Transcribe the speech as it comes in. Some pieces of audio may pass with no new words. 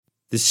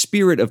The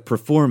spirit of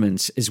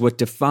performance is what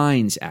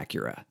defines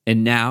Acura,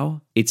 and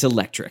now it's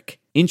electric.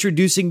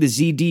 Introducing the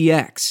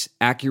ZDX,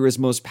 Acura's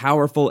most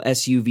powerful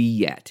SUV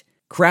yet.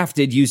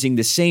 Crafted using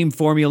the same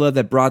formula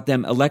that brought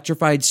them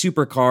electrified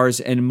supercars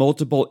and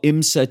multiple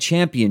IMSA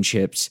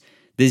championships,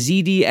 the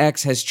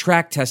ZDX has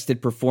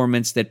track-tested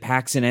performance that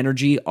packs an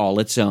energy all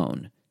its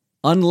own.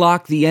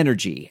 Unlock the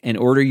energy and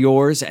order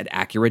yours at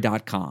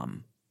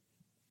Acura.com.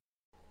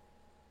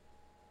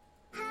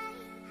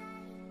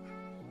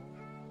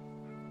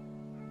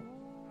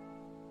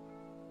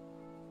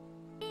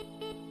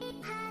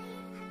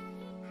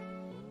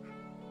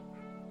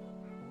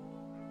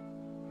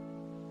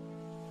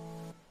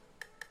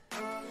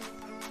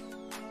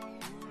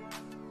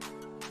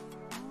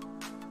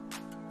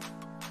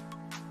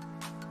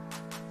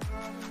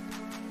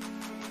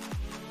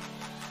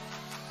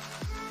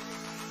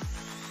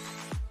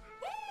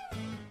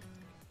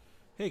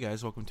 Hey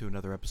guys, welcome to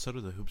another episode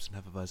of the Hoops and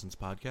Hefeweizens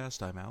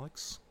podcast. I'm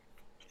Alex.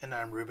 And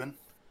I'm Ruben.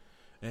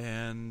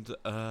 And,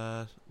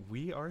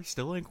 we are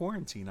still in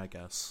quarantine, I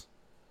guess.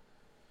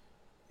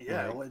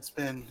 Yeah, well, it's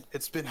been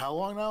how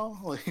long now?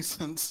 Like,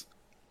 since...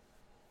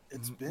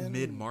 It's been...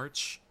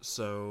 Mid-March,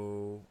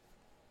 so...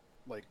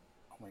 Like,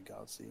 oh my god,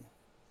 let's see,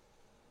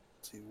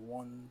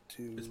 1,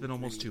 2... It's been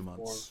almost 2 4,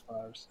 months.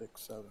 5,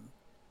 6, 7.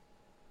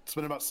 It's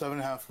been about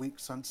 7.5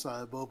 weeks since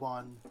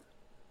Boban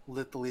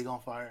lit the league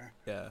on fire.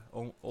 Yeah,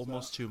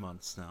 almost 2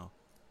 months now.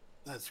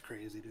 That's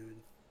crazy, dude.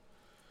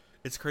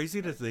 It's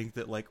crazy to think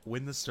that, like,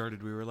 when this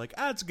started, we were like,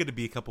 it's gonna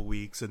be a couple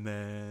weeks, and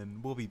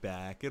then we'll be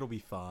back, it'll be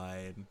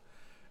fine.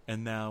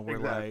 And now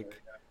we're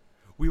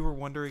we were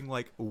wondering,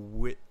 like,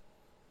 oh,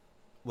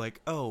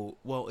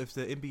 well, if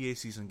the NBA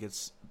season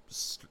gets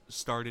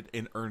started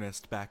in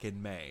earnest back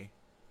in May,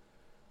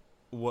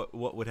 what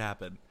would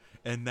happen?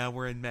 And now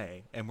we're in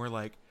May, and we're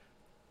like,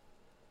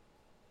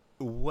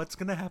 what's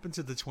going to happen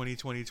to the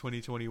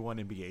 2020-2021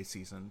 NBA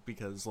season?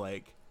 Because,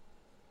 like,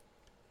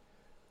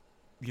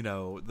 you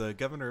know, the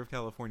governor of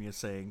California is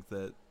saying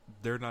that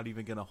they're not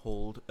even going to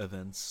hold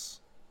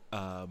events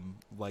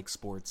like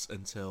sports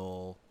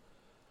until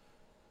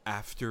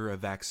after a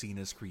vaccine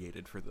is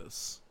created for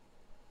this.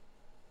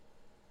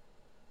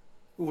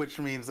 Which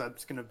means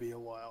that's going to be a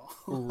while.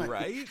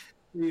 Right?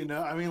 You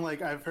know, I mean,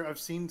 like, I've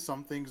seen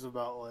some things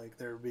about, like,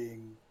 there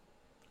being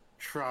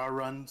trial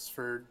runs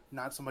for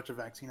not so much a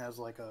vaccine as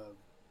like a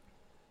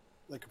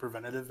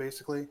preventative,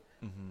 basically.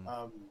 Mm-hmm.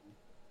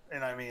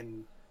 And I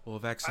mean, well, a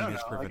vaccine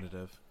is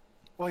preventative.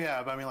 Well,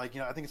 yeah, but I mean, like, you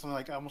know, I think it's something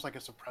like almost like a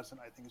suppressant,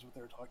 I think is what they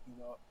were talking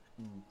about.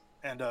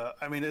 And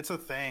I mean, it's a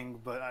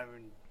thing, but I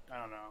mean, I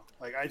don't know,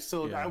 like,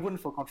 I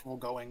wouldn't feel comfortable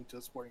going to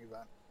a sporting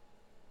event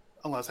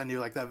unless I knew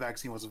like that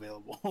vaccine was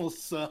available.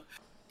 So,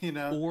 you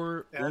know,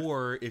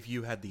 or if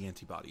you had the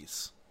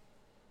antibodies.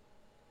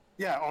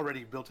 Yeah,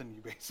 already built in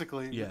you,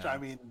 basically. Yeah. Which, I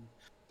mean,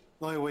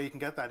 the only way you can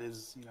get that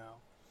is, you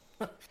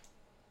know...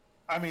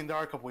 I mean, there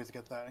are a couple ways to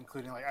get that,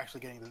 including, like, actually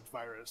getting the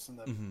virus and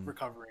then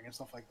recovering and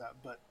stuff like that,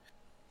 but...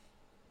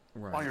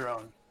 Right. On your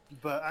own.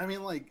 But, I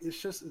mean, like,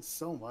 it's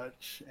so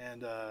much,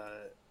 and,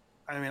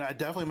 I mean, I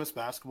definitely miss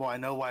basketball. I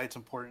know why it's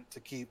important to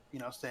keep, you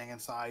know, staying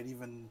inside,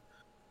 even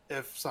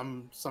if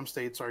some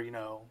states are, you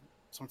know...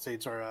 Some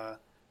states are,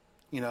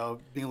 you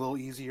know, being a little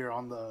easier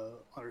on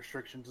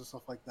restrictions and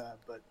stuff like that,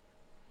 but...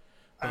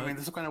 I mean,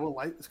 this is kind of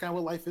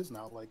what life is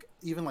now. Like,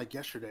 even like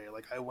yesterday,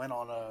 like I went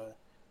on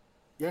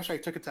yesterday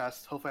I took a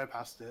test. Hopefully I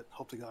passed it.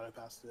 Hope to God I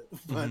passed it.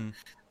 But,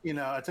 you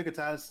know, I took a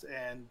test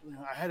and, you know,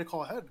 I had to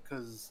call ahead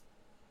because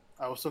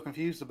I was so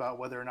confused about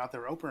whether or not they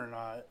were open or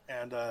not.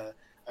 And I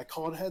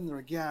called ahead and they're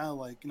like, yeah,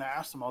 like, and I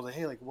asked them, I was like,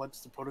 hey, like,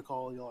 what's the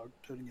protocol y'all are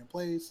putting in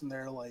place? And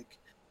they're like,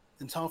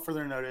 until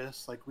further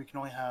notice, like, we can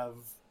only have,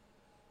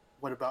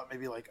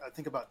 maybe like, I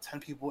think about 10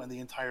 people in the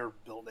entire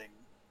building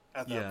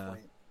at that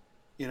point.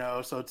 You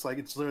know, so it's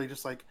literally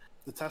just like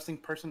the testing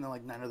person and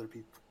like 9 other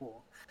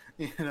people,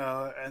 you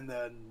know, and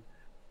then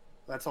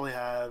that's all they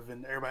have,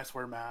 and everybody has to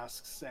wear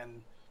masks,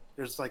 and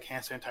there's like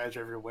hand sanitizer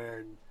everywhere,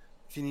 and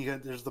if you need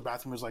there's the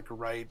bathroom is like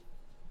right,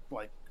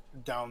 like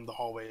down the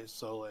hallways,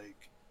 so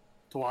like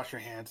to wash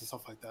your hands and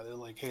stuff like that. They're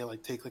like, hey,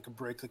 like take like a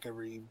break like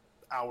every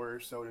hour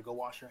or so to go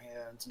wash your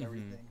hands and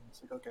everything.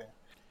 It's like, okay,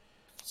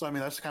 so I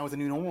mean that's kind of what the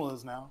new normal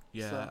is now.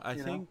 Yeah, so, I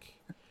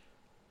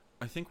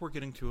think we're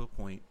getting to a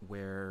point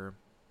where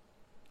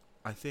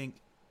I think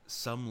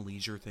some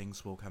leisure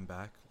things will come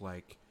back,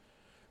 like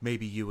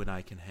maybe you and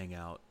I can hang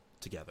out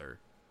together,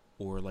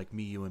 or like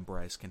me, you, and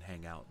Bryce can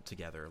hang out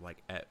together,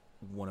 like at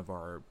one of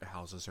our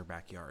houses or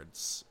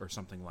backyards or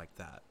something like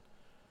that.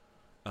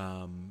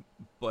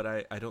 But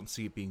I don't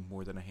see it being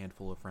more than a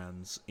handful of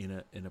friends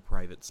in a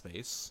private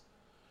space.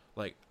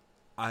 Like,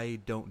 I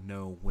don't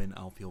know when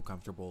I'll feel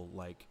comfortable,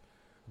 like,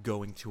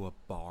 going to a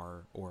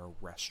bar or a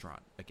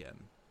restaurant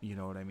again. You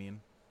know what I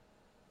mean?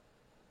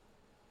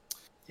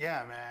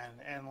 Yeah, man.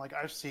 And, like,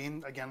 I've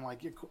seen, again,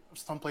 like,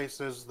 some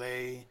places,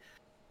 they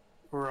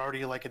were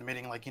already, like,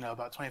 admitting, like, you know,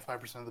 about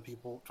 25% of the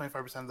people,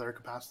 25% of their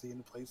capacity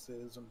in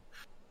places. And,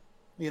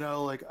 you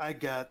know, like, I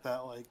get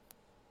that, like,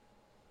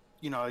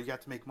 you know, you have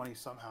to make money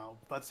somehow.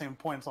 But at the same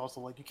point, it's also,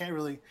 like, you can't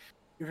really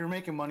if you're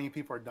making money and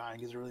people are dying,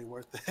 is it really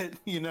worth it?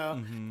 You know,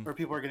 Mm-hmm. or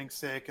people are getting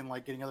sick and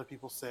like getting other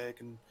people sick,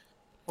 and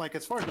like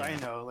as far as I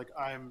know, like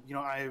I'm, you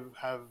know, I've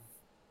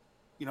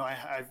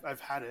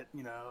had it,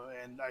 you know,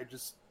 and I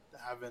just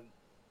haven't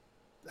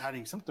had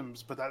any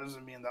symptoms, but that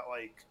doesn't mean that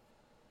like,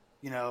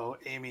 you know,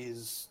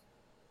 Amy's,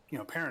 you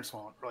know, parents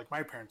won't, or like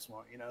my parents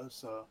won't, you know.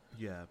 So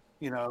Yeah.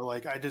 you know,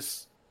 like I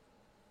just,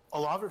 a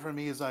lot of it for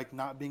me is like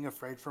not being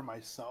afraid for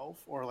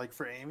myself or like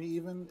for Amy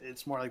even.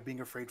 It's more like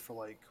being afraid for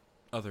like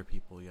Other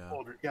people, yeah.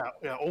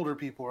 older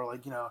people, or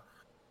like, you know,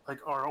 like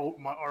our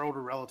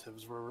older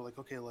relatives, where we're like,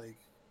 okay, like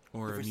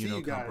Or if we see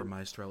you guys,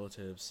 immunocompromised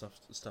relatives,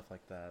 stuff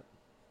like that.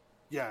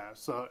 yeah.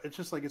 So it's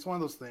just like it's one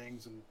of those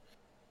things, and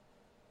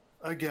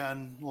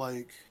again,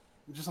 like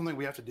it's just something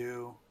we have to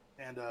do,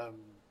 and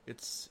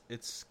It's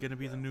gonna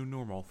be yeah, the new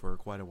normal for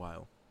quite a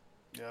while.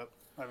 yep.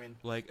 I mean,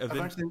 Like,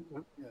 eventually,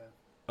 yeah,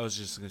 I was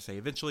just gonna say,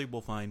 eventually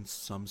we'll find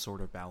some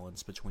sort of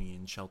balance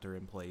between shelter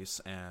in place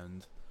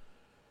and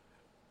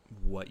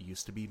what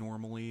used to be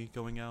normally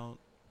going out.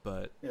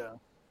 But yeah,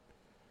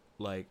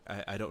 like,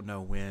 I don't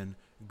know when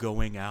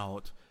going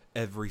out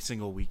every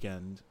single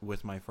weekend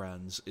with my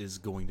friends is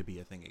going to be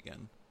a thing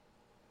again.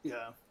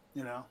 yeah.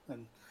 You know,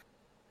 and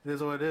it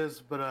is what it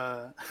is.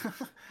 But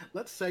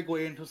let's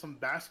segue into some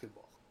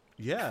basketball.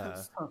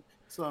 Yeah.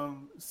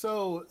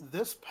 So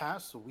this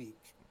past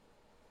week,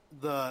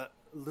 the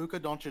Luka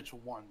Doncic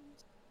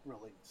ones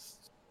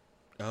released.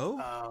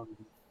 Oh?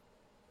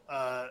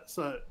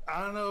 So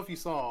I don't know if you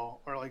saw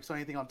or like saw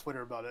anything on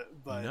Twitter about it,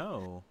 but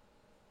No.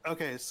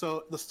 okay.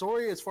 So the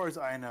story, as far as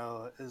I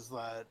know, is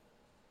that,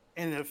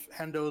 and if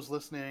Hendo's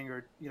listening,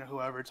 or you know,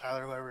 whoever,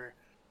 Tyler, whoever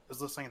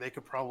is listening, they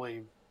could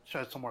probably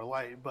shed some more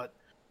light. But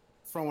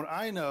from what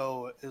I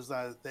know, is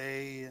that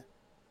they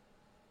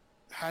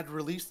had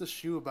released the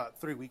shoe about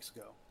 3 weeks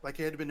ago. Like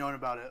it had been known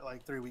about it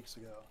like 3 weeks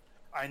ago.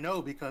 I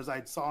know because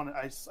I saw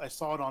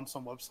it on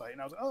some website, and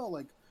I was like, oh,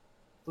 like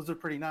those are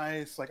pretty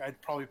nice. Like I'd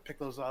probably pick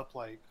those up.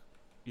 Like,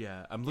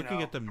 Yeah, I'm you looking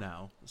know, at them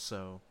now,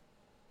 so...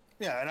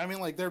 yeah. And I mean,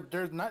 like they're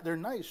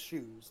nice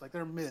shoes. Like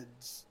they're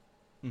mids,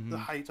 the Mm-hmm.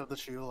 height of the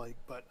shoe. Like,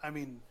 but I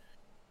mean,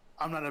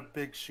 I'm not a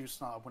big shoe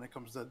snob when it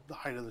comes to the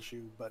height of the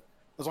shoe. But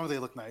as long as they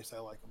look nice, I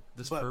like them.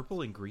 This But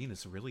purple and green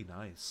is really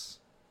nice.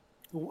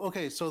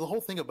 okay, so the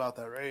whole thing about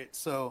that, right?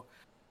 So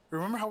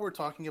remember how we're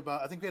talking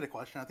about? I think we had a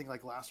question. I think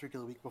like last week or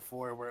the week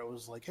before, where it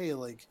was like, hey,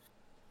 like,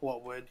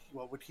 what would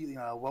he, you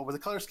know, what would the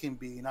color scheme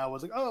be? And I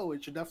was like, oh,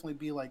 it should definitely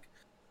be like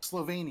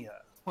Slovenia,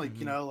 like,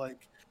 you Mm-hmm. know,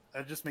 like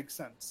that just makes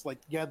sense. Like,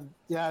 yeah,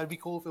 it'd be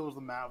cool if it was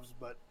the Mavs,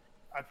 but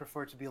I'd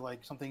prefer it to be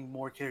like something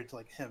more catered to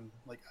like him,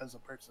 like as a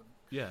person.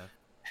 Yeah.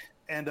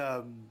 And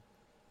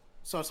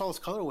so I saw this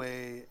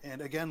colorway,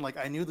 and again, like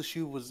I knew the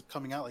shoe was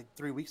coming out like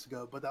 3 weeks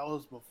ago, but that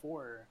was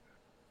before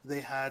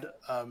they had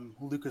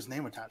Luca's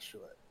name attached to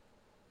it.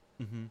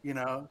 Mm-hmm. You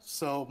know,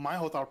 so my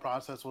whole thought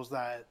process was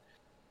that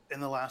in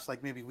the last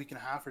like maybe week and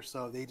a half or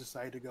so, they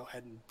decided to go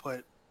ahead and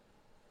put,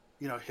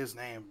 you know, his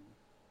name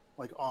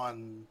like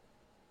on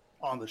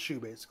the shoe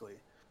basically,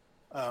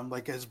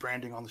 like his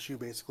branding on the shoe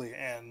basically.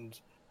 And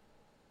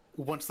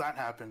once that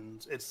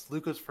happens, it's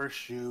Luca's first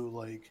shoe.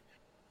 Like,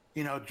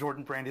 you know,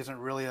 Jordan brand isn't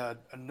really a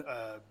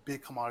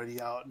big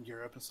commodity out in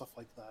Europe and stuff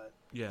like that.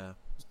 Yeah.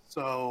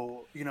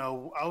 So, you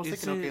know, I was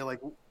Is thinking, okay, it like,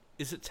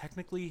 is it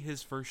technically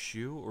his first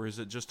shoe, or is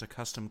it just a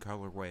custom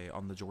colorway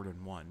on the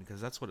Jordan 1? Because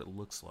that's what it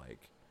looks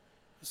like.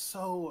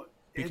 so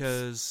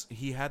Because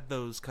he had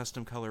those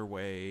custom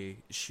colorway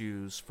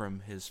shoes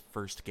from his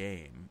first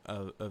game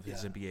of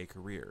his Yeah. NBA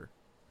career.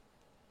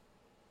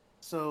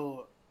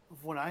 So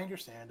what I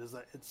understand is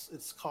that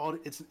it's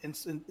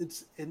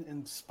an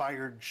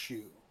inspired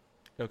shoe,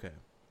 Okay.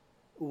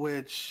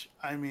 which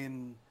I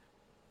mean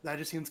that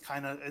just seems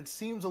it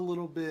seems a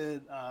little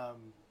bit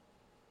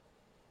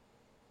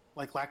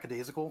like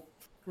lackadaisical,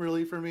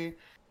 really for me.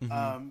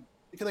 Mm-hmm.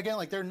 Because again,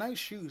 like they're nice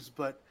shoes,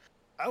 but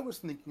I was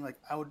thinking like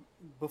I would,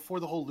 before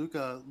the whole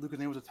Luca's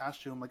name was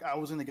attached to them, like I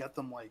was gonna get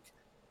them like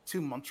 2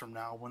 months from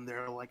now when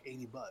they're like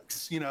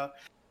 $80, you know.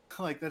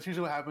 Like that's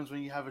usually what happens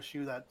when you have a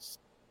shoe that's,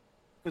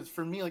 because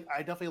for me, like I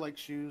definitely like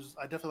shoes.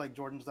 I definitely like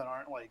Jordans that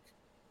aren't like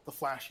the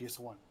flashiest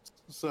ones.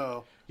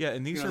 So Yeah,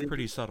 and these you know, are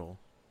pretty subtle.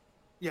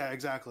 yeah,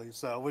 exactly.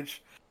 So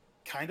which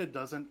kind of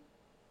doesn't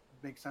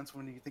make sense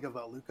when you think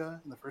about Luca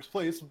in the first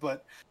place,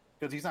 but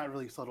because he's not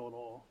really subtle at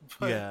all.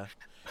 But, Yeah,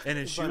 and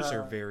his but, shoes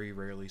are very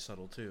rarely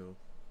subtle too.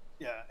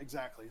 yeah,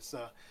 exactly.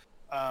 So,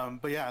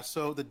 but yeah,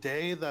 so the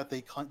day that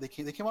they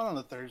came out on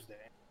a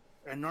Thursday,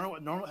 and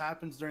normal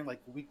happens during like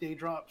weekday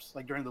drops,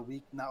 like during the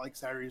week, not like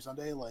Saturday,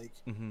 Sunday. Like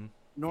Mm-hmm.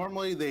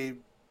 normally they,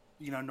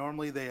 you know,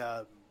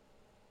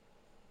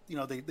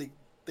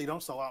 they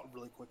don't sell out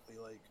really quickly,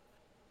 like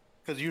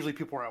because usually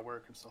people are at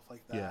work and stuff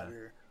like that, Yeah.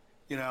 or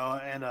you know,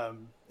 and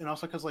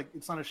also because like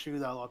it's not a shoe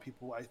that a lot of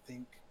people, I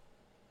think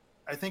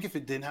if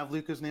it didn't have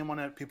Luca's name on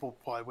it, people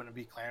probably wouldn't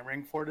be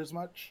clamoring for it as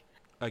much.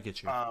 I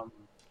get you.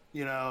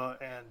 You know,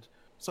 and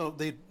so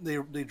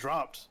they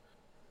dropped,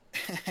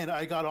 and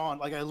I got on,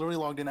 like I literally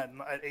logged in at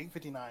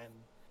 8:59,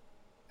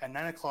 at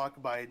 9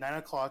 o'clock. By 9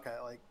 o'clock,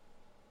 at like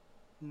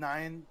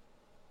 9,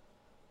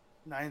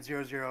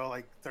 900,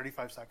 like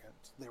 35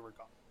 seconds, they were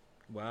gone.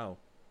 Wow.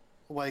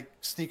 Like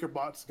sneaker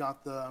bots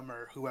got them,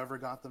 or whoever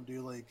got them.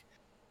 Dude, like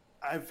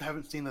I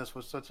haven't seen this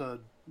with such a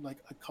like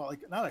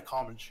not a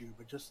common shoe,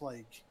 but just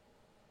like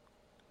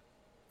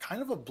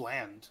kind of a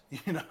bland, shoe.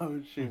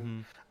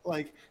 Mm-hmm.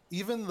 Like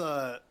even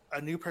a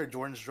new pair of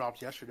Jordans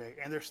dropped yesterday,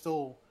 and they're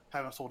still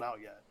haven't sold out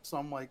yet. So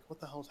I'm like, what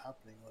the hell's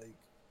happening? Like,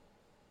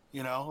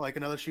 like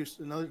another shoe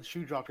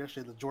dropped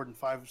yesterday. The Jordan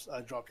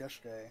 5s dropped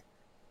yesterday,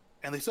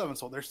 and they still haven't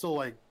sold. They're still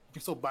like you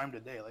can still buy them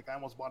today. Like I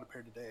almost bought a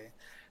pair today,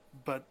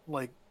 but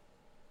like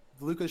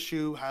Luka's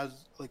shoe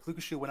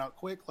went out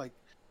quick. Like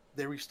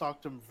they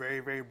restocked them very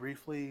very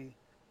briefly.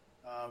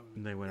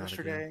 And they went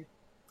yesterday.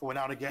 Went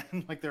out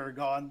again. Like they were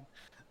gone.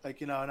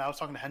 Like and I was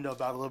talking to Hendo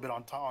about it a little bit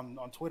on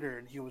Twitter,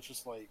 and he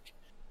was like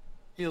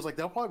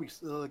they'll probably be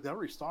they'll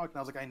restock, and I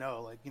was like I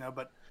know, like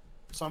but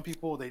some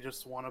people they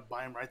just want to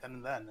buy them right then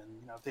and then,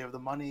 and if they have the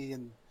money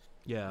and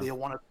they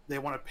want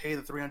to pay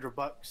the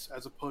 $300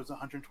 as opposed to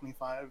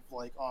 125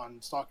 like on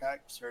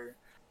StockX or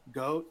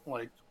Goat,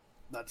 like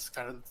that's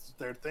kind of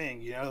their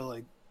thing,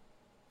 like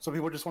some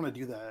people just want to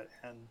do that.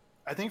 And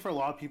I think for a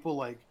lot of people,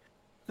 like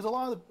because a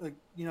lot of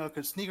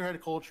because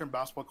sneakerhead culture and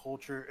basketball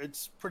culture,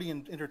 it's pretty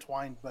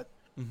intertwined, but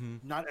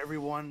not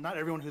everyone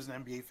who's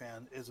an NBA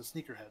fan is a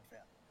sneakerhead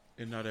fan.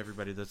 And not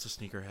everybody that's a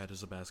sneakerhead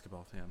is a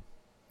basketball fan.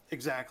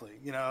 Exactly,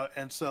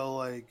 and so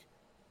like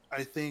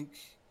I think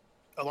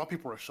a lot of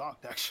people were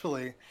shocked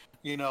actually,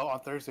 on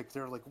Thursday, because they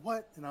were like,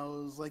 "What?" And I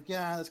was like,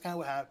 "Yeah, that's kind of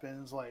what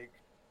happens, like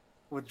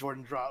with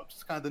Jordan drops.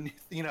 It's kind of the new,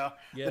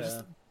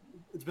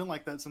 it's been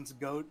like that since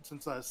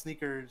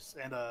sneakers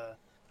and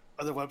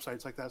other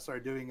websites like that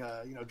started doing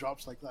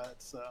drops like that.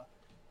 So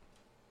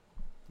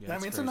I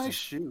mean, it's a nice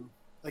shoe.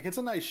 Like it's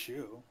a nice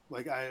shoe.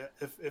 Like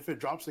if it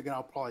drops again,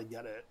 I'll probably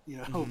get it.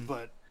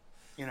 But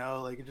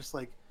like it just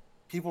like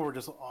people were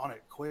just on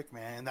it quick,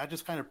 man, and that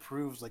just kind of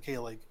proves like, hey,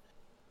 like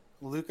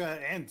Luka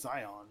and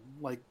Zion,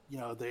 like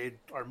they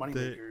are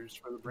moneymakers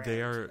for the brand.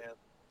 They are. Man.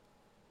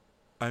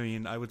 I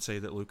mean, I would say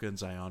that Luka and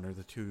Zion are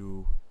the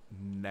two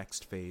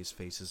next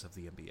faces of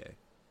the NBA.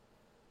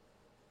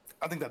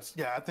 I think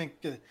I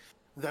think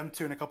them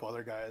two and a couple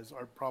other guys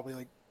are probably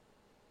like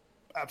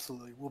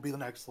absolutely will be the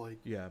next in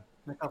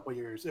a couple of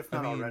years, if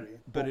not already.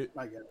 But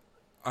I get it.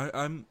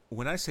 I'm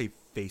when I say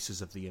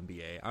faces of the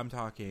NBA, I'm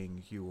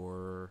talking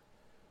your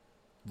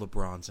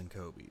LeBrons and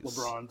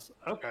Kobe's.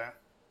 Okay.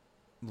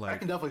 Like, I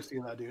can definitely see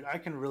that, dude. I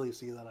can really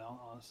see that,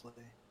 honestly.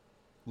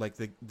 Like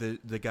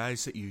the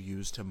guys that you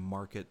use to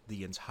market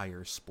the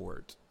entire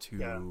sport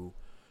to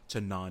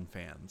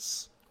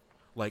non-fans.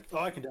 Like,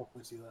 I can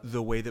definitely see that.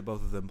 The way that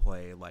both of them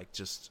play, like,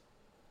 just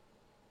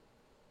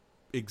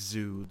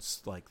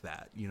exudes like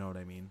that. You know what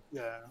I mean?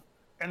 Yeah.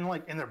 And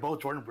they're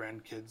both Jordan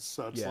brand kids,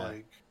 so it's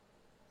like,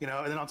 and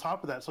then on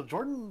top of that, so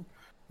Jordan's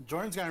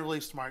gotten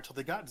really smart. So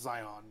they got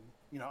Zion,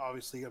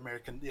 obviously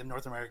in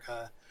North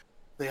America.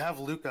 They have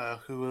Luka,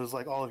 who is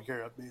like all of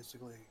Europe,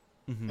 basically.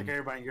 Mm-hmm. Like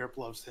everybody in Europe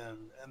loves him.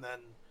 And then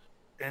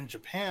in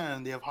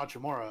Japan, they have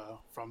Hachimura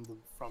from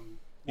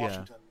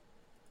Washington.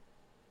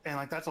 And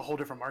like that's a whole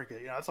different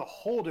market. That's a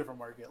whole different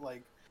market.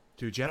 Like,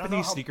 dude,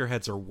 Japanese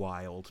sneakerheads are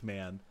wild,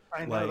 man.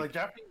 I know, like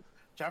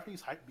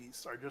Japanese hype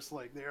beasts are just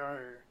like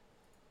they're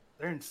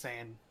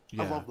insane.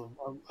 Yeah. I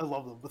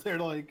love them, but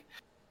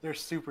they're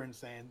super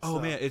insane. Oh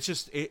man, it's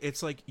just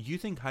it's like you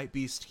think hype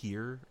beasts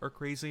here are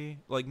crazy,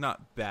 like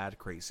not bad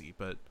crazy,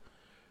 but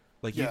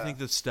like you think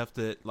the stuff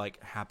that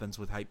like happens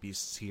with hype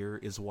beasts here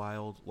is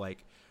wild.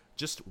 Like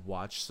just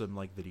watch some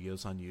like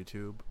videos on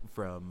YouTube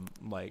from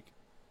like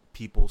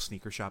people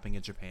sneaker shopping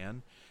in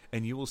Japan,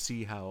 and you will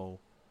see how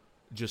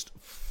just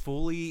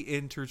fully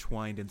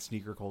intertwined in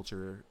sneaker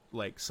culture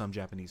like some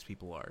Japanese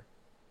people are.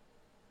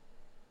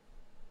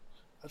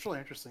 That's really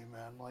interesting,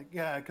 man. Like,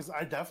 yeah, because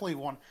I definitely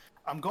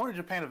I'm going to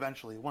Japan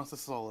eventually once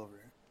this is all over.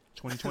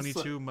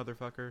 2022,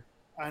 motherfucker.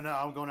 I know,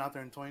 I'm going out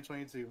there in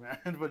 2022,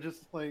 man. But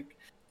just like,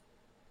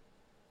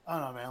 I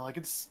don't know, man. Like,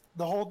 it's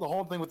the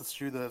whole thing with the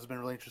shoe that has been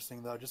really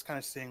interesting, though. Just kind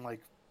of seeing like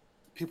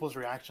people's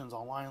reactions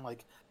online.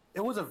 Like,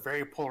 it was a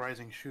very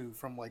polarizing shoe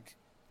from like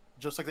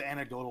just like the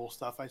anecdotal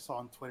stuff I saw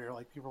on Twitter.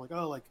 Like, people were like,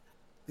 "Oh, like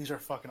these are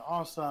fucking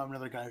awesome," and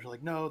other guys are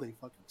like, "No, they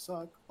fucking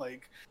suck."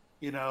 Like,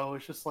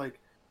 it's just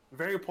like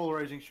very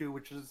polarizing shoe,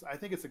 which is, I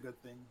think it's a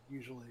good thing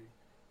usually.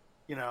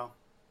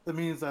 That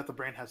means that the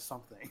brand has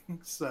something.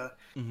 So,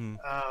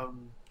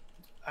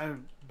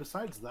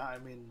 besides that, I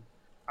mean,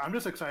 I'm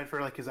just excited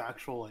for like his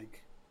actual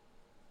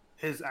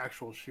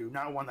shoe,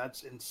 not one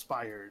that's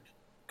inspired,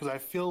 because I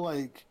feel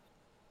like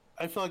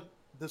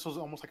this was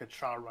almost like a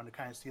trial run to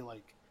kind of see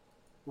like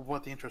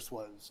what the interest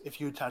was if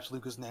you attach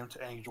Luka's name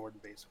to any Jordan,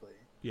 basically.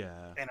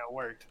 Yeah. And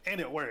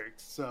it worked.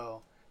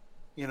 So,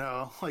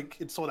 like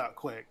it sold out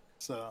quick.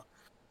 So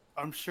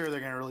I'm sure they're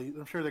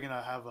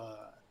gonna have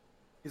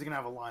he's gonna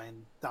have a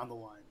line down the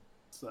line.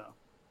 So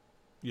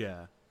yeah.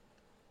 I'm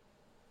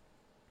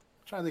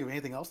trying to think of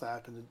anything else that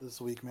happened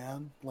this week,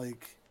 man.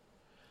 Like,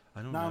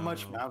 I don't know. Not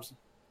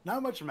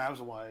much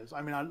Mavs wise.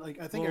 I mean,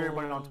 I think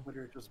everybody on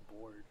Twitter is just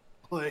bored.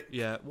 Like,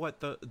 yeah, what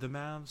the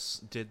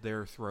Mavs did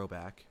their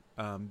throwback.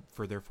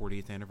 for their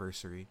 40th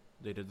anniversary.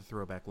 They did the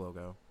throwback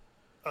logo.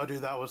 Oh,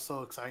 dude, that was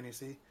so exciting to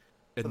see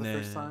for And the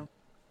then, first time.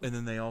 And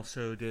then they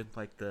also did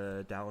like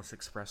the Dallas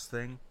Express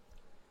thing,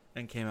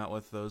 and came out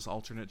with those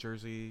alternate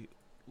jersey.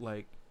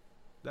 Like,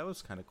 that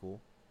was kind of cool.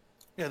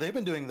 Yeah, they've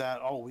been doing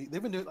that all week.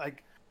 They've been doing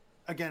like,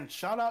 again,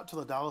 shout out to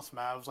the Dallas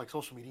Mavs like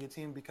social media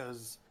team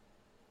because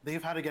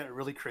they've had to get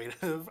really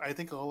creative. I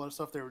think a lot of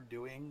stuff they were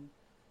doing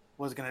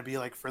was going to be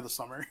like for the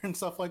summer and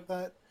stuff like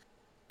that.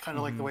 Kind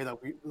of like the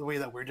way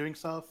that we're doing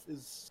stuff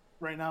is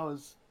right now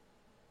is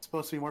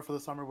supposed to be more for the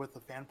summer with the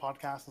fan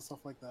podcast and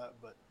stuff like that.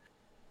 But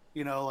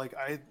you know, like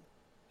I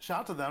shout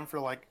out to them for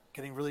like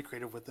getting really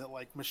creative with it.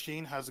 Like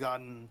Machine has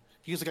gotten,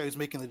 he's the guy who's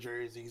making the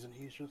jerseys, and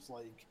he's just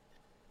like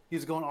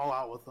he's going all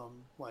out with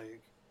them.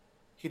 Like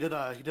he did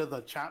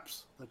the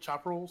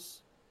chap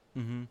rolls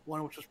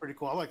one, which was pretty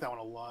cool. I like that one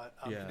a lot.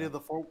 He did the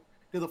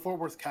Fort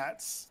Worth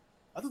Cats.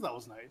 I thought that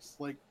was nice,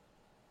 like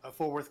a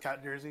Fort Worth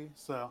Cat jersey.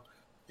 So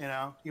you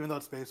know, even though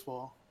it's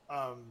baseball.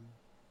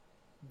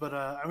 But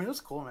I mean, it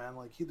was cool, man.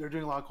 Like they're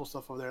doing a lot of cool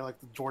stuff over there, like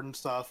the Jordan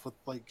stuff with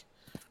like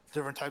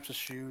different types of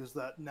shoes.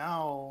 That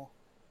now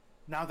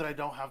that I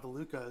don't have the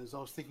Lucas, I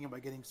was thinking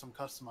about getting some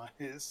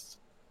customized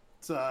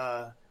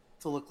to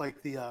look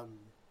like the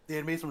they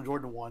had made some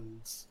Jordan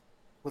ones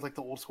with like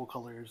the old school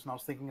colors, and I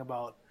was thinking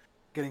about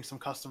getting some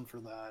custom for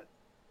that,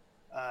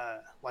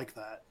 like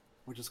that,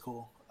 which is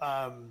cool.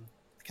 I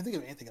can't think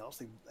of anything else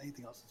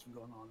that's been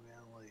going on,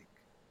 man. Like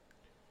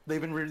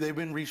they've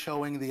been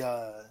re-showing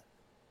the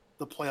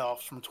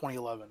playoffs from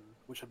 2011,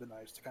 which have been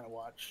nice to kind of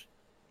watch.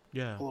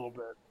 Yeah, a little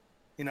bit.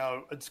 You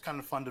know, it's kind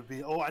of fun to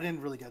be. Oh, I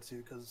didn't really get to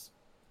because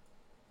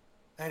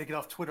I had to get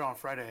off Twitter on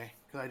Friday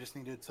because I just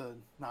needed to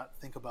not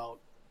think about,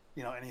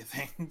 you know,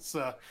 anything.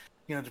 So,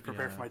 you know, to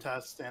prepare for my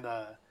test. And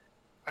I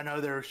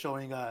know they're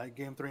showing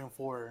Game 3 and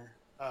 4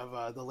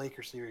 of the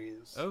Lakers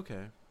series.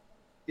 Okay.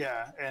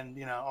 Yeah, and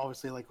you know,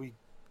 obviously, like we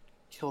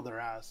killed their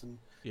ass, and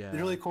Yeah, it's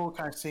really cool,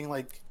 kind of seeing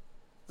like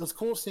it's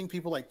cool seeing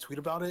people like tweet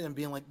about it and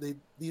being like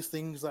these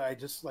things that I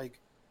just like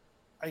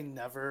I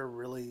never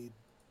really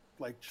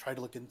like try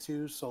to look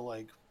into. So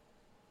like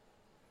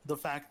the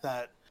fact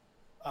that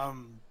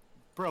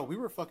bro, we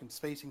were fucking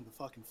spacing the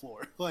fucking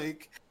floor.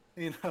 Like,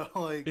 you know,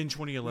 like in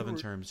 2011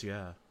 terms,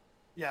 yeah.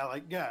 Yeah,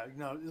 like yeah, you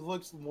know, it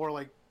looks more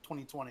like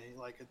 2020,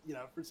 like you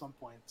know, for some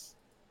points.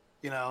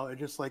 You know, it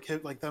just like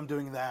hit like them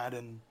doing that,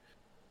 and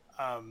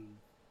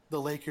the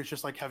Lakers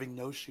just like having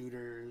no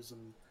shooters,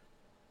 and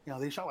you know,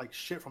 they shot like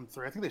shit from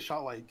three. I think they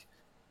shot like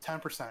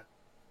 10%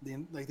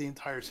 the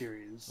entire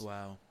series.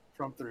 Wow.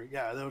 From three.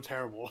 Yeah, they were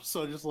terrible.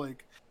 So just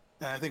like,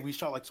 and I think we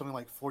shot like something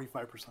like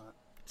 45%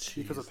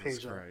 because of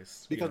Page.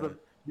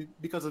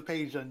 Because of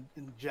Page and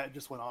Jet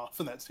just went off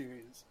in that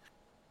series.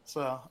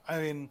 So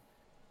I mean,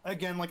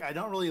 again, like I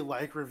don't really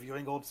like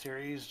reviewing old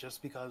series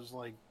just because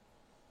like,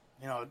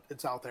 you know,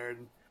 it's out there,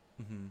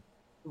 and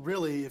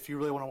really, if you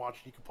really want to watch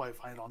it, you can probably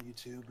find it on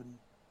YouTube and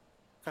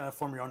kind of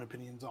form your own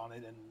opinions on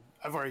it. And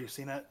I've already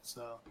seen it,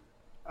 so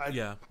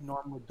I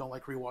normally don't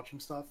like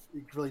rewatching stuff.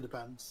 It really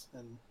depends,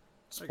 and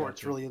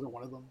sports really isn't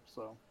one of them.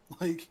 So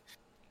like,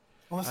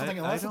 unless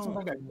it's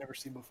something I've never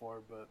seen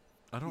before, but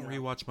I don't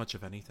rewatch much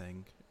of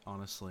anything,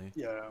 honestly.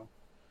 Yeah,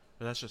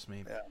 but that's just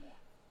me.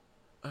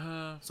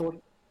 Yeah. So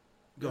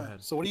go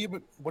ahead. So what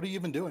have you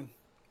been doing?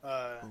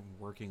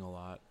 Working a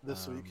lot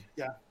this week.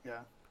 Yeah.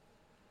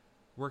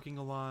 Working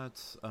a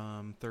lot.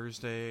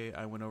 Thursday,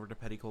 I went over to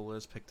Petty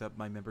Cola's, picked up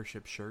my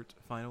membership shirt,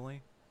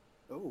 finally.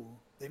 Oh,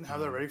 they didn't have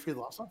that ready for you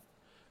last time?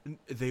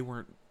 They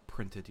weren't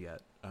printed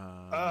yet.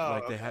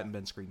 They hadn't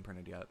been screen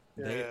printed yet.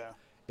 Yeah.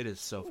 It is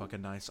so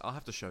fucking nice. I'll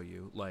have to show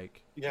you.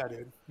 Like, yeah,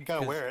 dude. You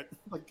gotta wear it.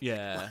 Like,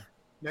 yeah.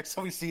 Next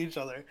time we see each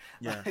other.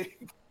 Yeah.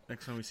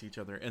 Next time we see each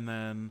other. And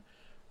then,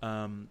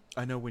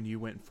 I know when you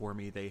went for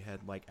me, they had,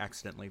 like,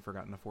 accidentally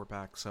forgotten a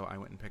 4-pack, so I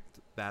went and picked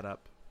that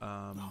up.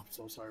 I'm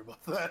so sorry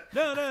about that.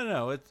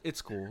 No.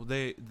 It's cool.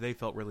 They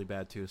felt really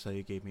bad too, so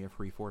they gave me a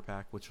free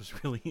 4-pack, which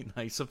was really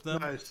nice of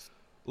them. Nice.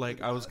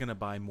 Like I was gonna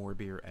buy more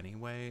beer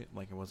anyway.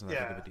 Like it wasn't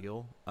that big of a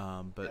deal.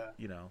 But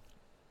you know,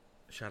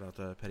 shout out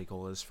to Petty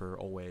Colas for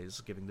always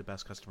giving the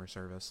best customer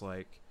service.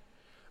 Like,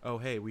 oh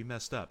hey, we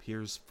messed up.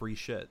 Here's free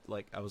shit.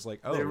 Like I was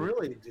like, oh, they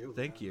really do.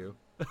 Thank you.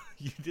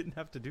 You didn't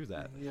have to do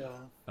that. Yeah.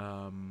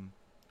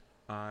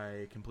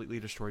 I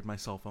completely destroyed my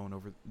cell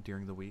phone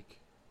during the week.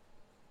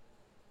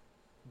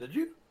 Did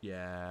you?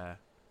 Yeah.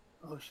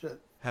 Oh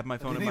shit. Had my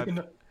phone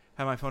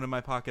in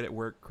my pocket at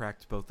work.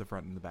 Cracked both the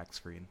front and the back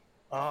screen.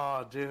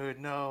 Oh, dude,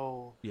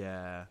 no.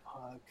 Yeah.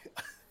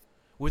 Fuck.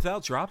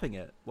 Without dropping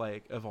it,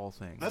 like of all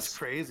things. That's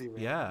crazy, man.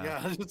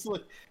 Yeah. It's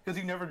like because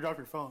you never drop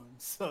your phone,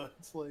 so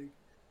it's like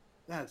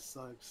that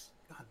sucks.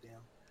 God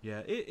damn. Yeah,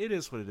 it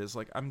is what it is.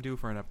 Like I'm due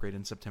for an upgrade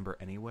in September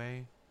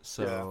anyway,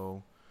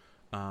 so.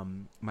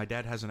 My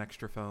dad has an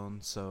extra phone,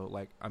 so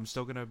like I'm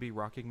still gonna be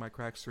rocking my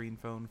cracked screen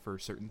phone for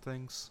certain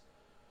things.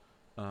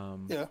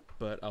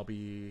 But I'll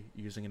be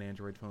using an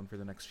Android phone for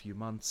the next few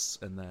months,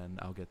 and then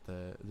I'll get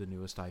the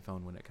newest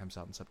iPhone when it comes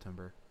out in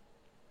September.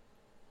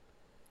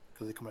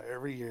 Because they come out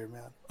every year,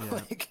 man. Yeah.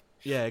 Like,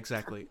 Yeah,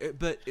 exactly.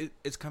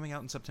 It's coming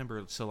out in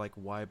September, so like,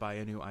 why buy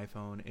a new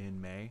iPhone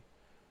in May?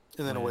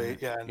 And then When,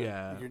 wait, yeah, and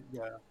yeah,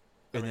 yeah, that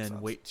and makes then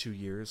sense. wait 2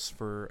 years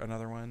for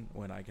another one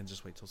when I can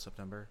just wait till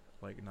September.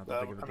 Like, not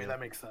that big of a I mean, deal. that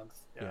makes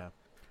sense. Yeah.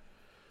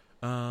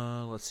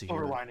 Yeah. Let's see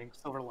Silver here. lining,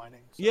 silver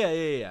lining. So.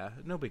 Yeah.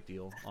 No big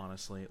deal,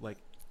 honestly. Like,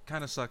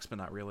 kind of sucks, but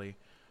not really.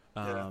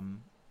 Yeah.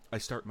 I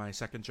start my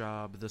second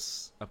job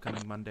this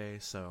upcoming Monday,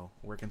 so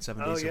working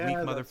 7 days a week,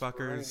 Yeah, that's right.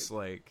 motherfuckers.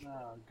 Like,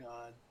 Oh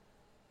God.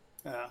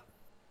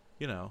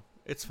 Yeah.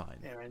 it's fine.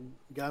 Yeah, man,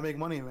 you gotta make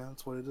money, man.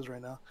 That's what it is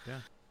right now. Yeah.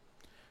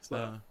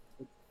 So.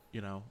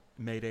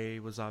 May Day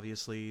was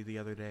obviously the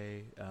other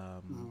day.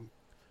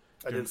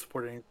 I didn't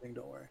support anything.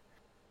 Don't worry.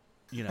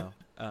 You know,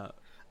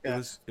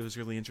 Yeah. it was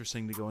really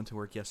interesting to go into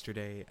work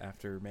yesterday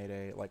after May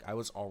Day. Like, I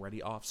was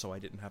already off, so I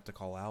didn't have to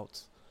call out.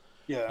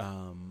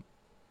 Yeah.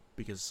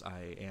 Because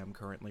I am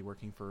currently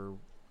working for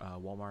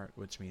Walmart,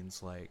 which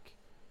means like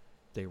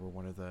they were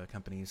one of the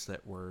companies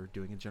that were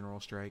doing a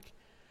general strike.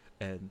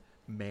 And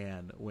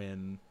man,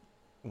 when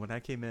I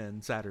came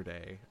in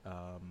Saturday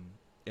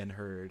and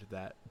heard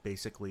that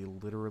basically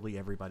literally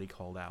everybody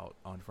called out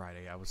on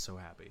Friday, I was so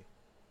happy.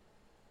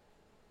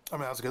 I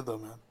mean, that's good though,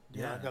 man.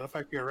 Yeah. Gotta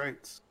fight for your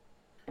rights.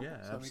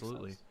 Yeah, So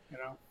absolutely. you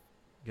know.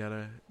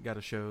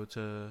 Gotta show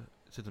to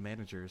the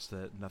managers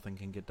that nothing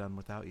can get done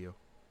without you.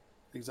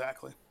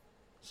 Exactly.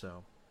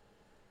 So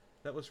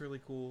that was really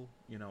cool.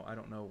 I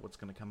don't know what's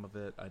going to come of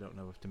it. I don't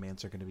know if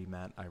demands are going to be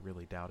met. I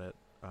really doubt it.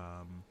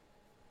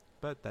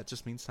 But that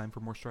just means time for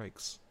more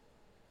strikes.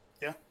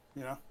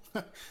 Yeah,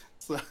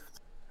 so.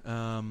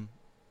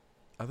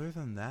 Other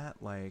than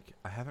that, like,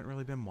 I haven't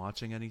really been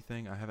watching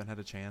anything. I haven't had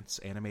a chance.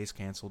 Anime's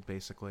canceled,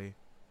 basically.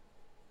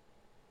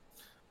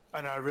 I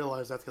know. I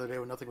realized that the other day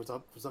when nothing was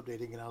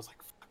updating, and I was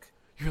like, "Fuck."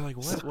 You're like,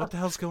 what? What the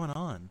hell's going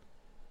on?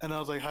 And I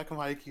was like, "How come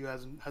Haikyuu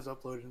has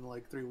uploaded in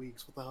like 3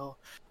 weeks? What the hell?"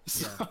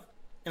 So, Yeah.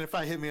 and if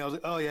I hit me, I was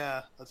like, "Oh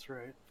yeah, that's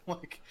right."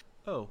 Like,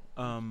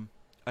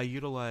 I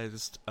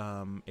utilized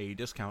a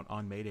discount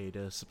on Mayday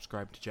to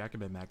subscribe to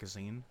Jacobin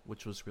magazine,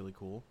 which was really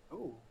cool.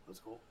 oh, that's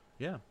cool.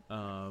 Yeah.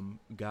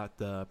 Got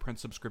the print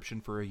subscription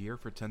for a year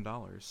for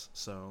 $10.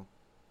 So.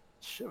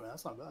 Shit, man,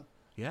 that's not bad.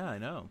 Yeah, I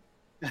know.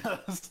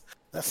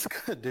 That's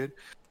good, dude.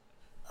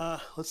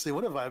 Let's see.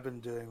 What have I been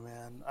doing,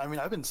 man? I mean,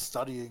 I've been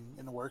studying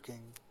and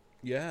working.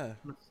 Yeah.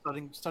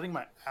 Studying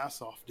my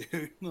ass off,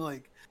 dude.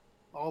 Like,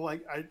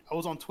 I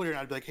was on Twitter and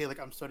I'd be like, hey,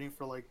 like I'm studying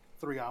for like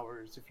 3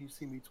 hours. If you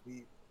see me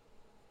tweet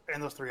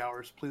in those 3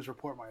 hours, please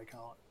report my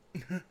account.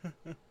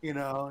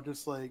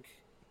 Just like,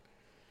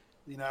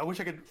 I wish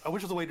there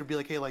was a way to be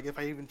like, hey, like if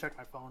I even check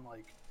my phone,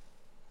 like,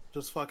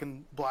 just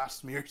fucking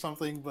blast me or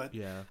something. But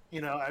Yeah.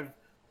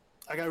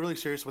 I got really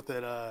serious with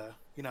it.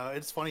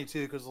 It's funny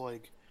too because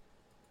like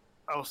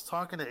I was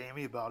talking to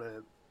Amy about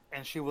it,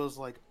 and she was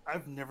like,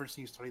 "I've never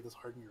seen you study this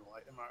hard in your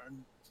life in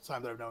the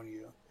time that I've known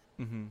you."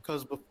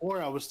 Because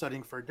before I was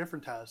studying for a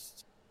different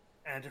test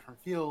and a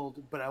different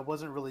field, but I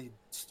wasn't really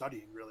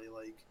studying. Really,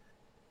 like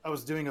I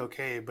was doing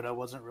okay, but I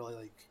wasn't really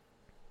like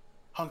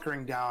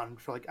hunkering down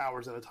for like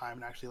hours at a time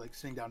and actually like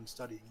sitting down and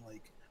studying.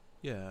 Like,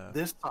 yeah.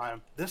 This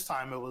time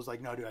it was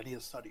like, no, dude, I need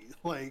to study.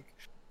 Like,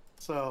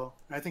 so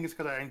I think it's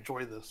because I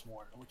enjoy this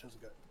more, which is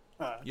good.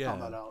 Yeah.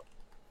 Found that out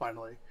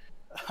finally.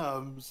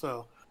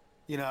 So,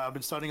 I've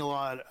been studying a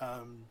lot.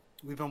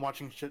 We've been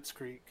watching Schitt's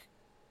Creek.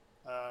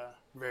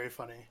 Very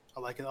funny. I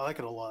like it. I like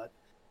it a lot.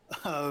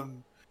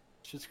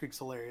 Schitt's Creek's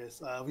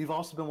hilarious. We've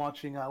also been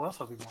watching. What else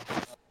have we been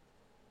watching?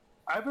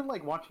 I've been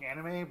like watching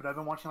anime, but I've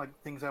been watching like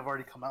things that have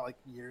already come out like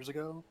years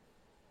ago.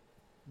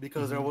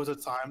 Because there was a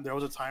time where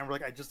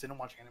like I just didn't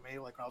watch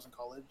anime like when I was in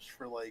college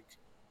for like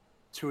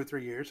 2 or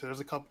 3 years. So there's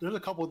a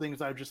couple of things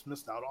that I just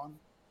missed out on.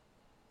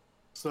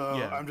 So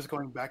Yeah. I'm just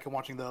going back and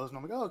watching those, and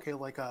I'm like, oh, okay,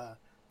 like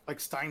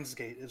Steins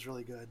Gate is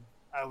really good.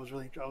 I was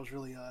really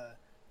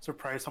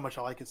surprised how much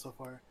I like it so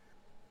far.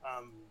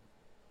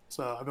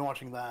 So I've been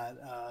watching that.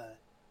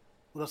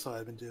 What else have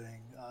I been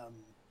doing?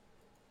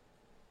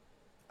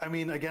 I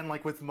mean, again,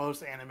 like with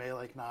most anime,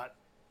 like not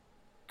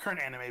current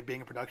anime being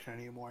in production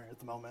anymore at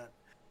the moment.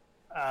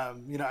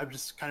 I've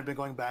just kind of been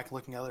going back and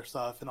looking at other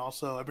stuff, and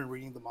also I've been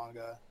reading the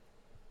manga.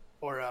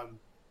 Or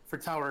for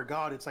Tower of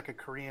God, it's like a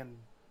Korean.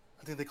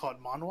 I think they call it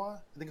manhwa.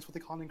 I think it's what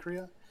they call it in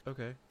Korea.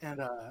 Okay.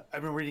 And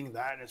I've been reading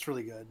that, and it's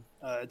really good.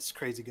 It's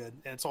crazy good,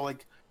 and it's all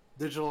like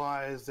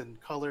digitalized and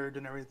colored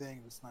and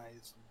everything. It's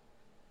nice.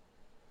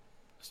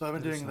 So I've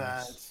been doing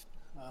nice.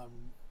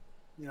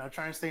 that.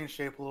 Trying to stay in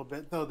shape a little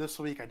bit. Though this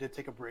week I did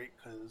take a break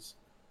because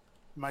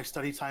my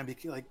study time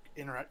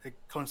it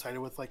coincided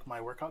with like my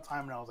workout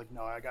time, and I was like,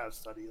 no, I gotta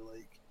study.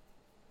 Like,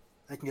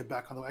 I can get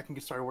back on I can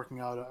get started working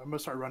out. I'm gonna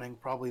start running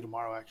probably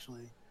tomorrow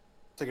actually,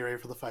 to get ready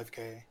for the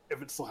 5K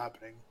if it's still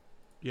happening.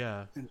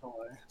 Yeah. In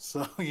July,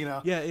 so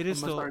Yeah, it is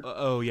still.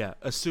 Oh yeah,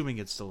 assuming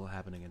it's still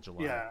happening in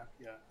July. Yeah.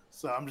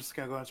 So I'm just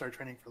gonna go and start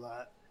training for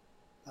that.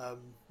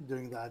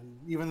 Doing that, and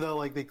even though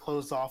like they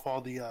closed off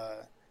all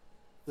the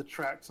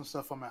tracks and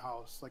stuff on my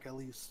house, like at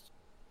least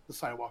the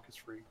sidewalk is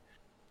free.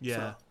 Yeah.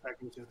 So I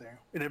can do it there,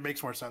 and it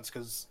makes more sense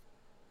because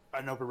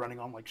I know we're running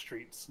on like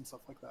streets and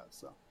stuff like that.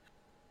 So,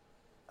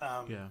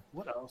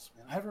 What else,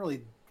 man? I haven't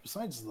really.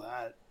 Besides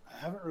that, I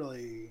haven't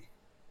really.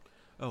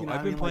 Oh, You know,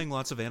 I've I been mean, playing like,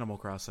 lots of Animal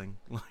Crossing.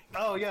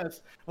 oh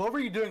yes. What were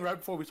you doing right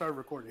before we started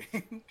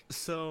recording?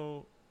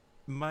 So,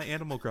 my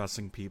Animal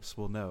Crossing peeps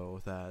will know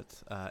that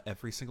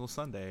every single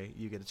Sunday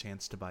you get a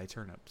chance to buy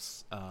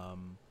turnips.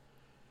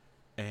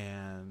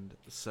 And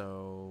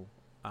so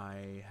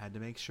I had to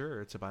make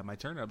sure to buy my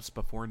turnips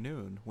before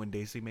noon when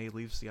Daisy May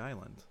leaves the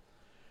island.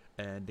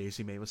 And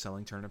Daisy May was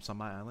selling turnips on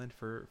my island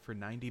for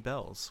 90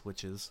 bells,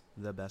 which is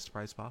the best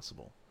price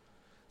possible.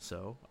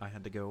 So I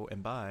had to go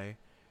and buy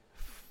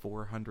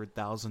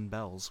 400,000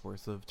 bells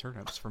worth of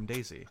turnips from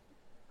Daisy.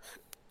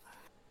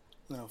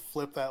 No,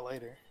 flip that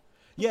later.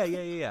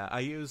 Yeah. I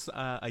use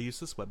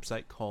this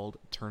website called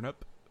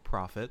Turnip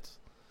Profit,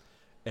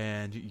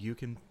 and you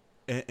can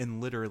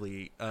and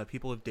literally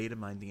people have data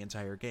mined the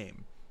entire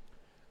game.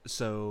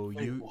 So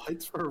Wait,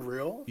 what? For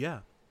real? yeah.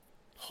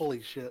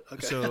 Holy shit.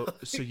 Okay.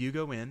 So you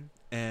go in,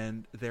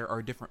 and there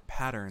are different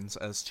patterns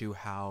as to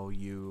how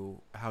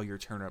your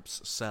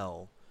turnips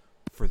sell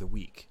for the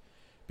week,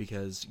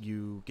 because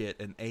you get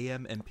an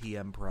AM and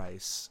PM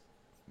price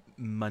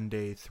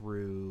Monday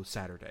through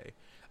Saturday.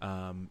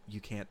 You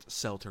can't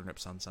sell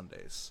turnips on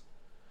Sundays.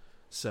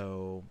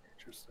 So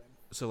Interesting.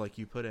 so like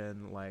you put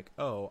in like,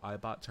 oh, I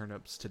bought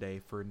turnips today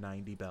for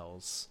 90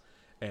 bells,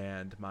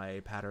 and my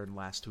pattern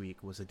last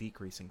week was a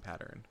decreasing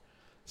pattern.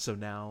 So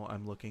now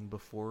I'm looking,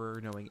 before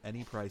knowing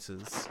any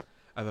prices,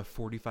 I have a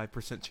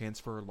 45% chance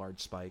for a large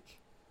spike,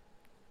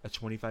 a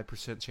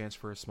 25% chance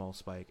for a small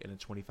spike, and a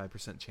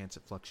 25% chance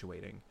at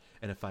fluctuating,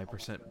 and a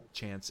 5%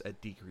 chance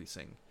at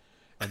decreasing.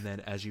 And then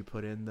as you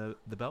put in the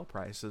bell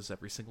prices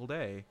every single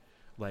day,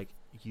 like,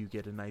 you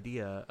get an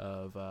idea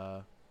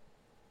of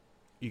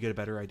you get a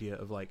better idea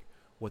of like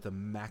what the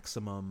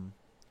maximum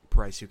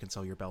price you can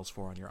sell your bells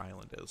for on your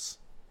island is.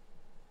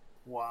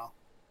 Wow.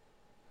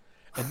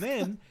 And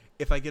then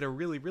if I get a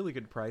really, really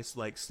good price,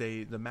 like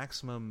say the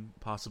maximum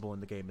possible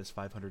in the game is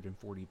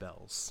 540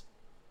 bells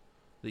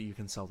that you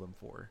can sell them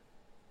for.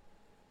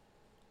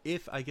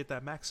 If I get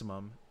that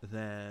maximum,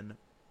 then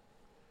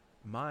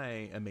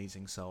my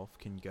amazing self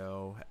can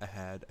go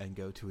ahead and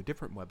go to a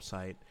different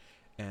website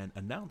and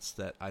announce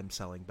that I'm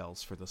selling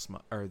bells for this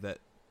much, or that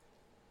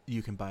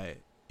you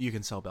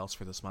can sell bells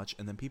for this much,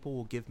 and then people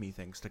will give me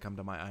things to come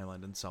to my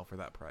island and sell for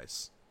that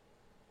price.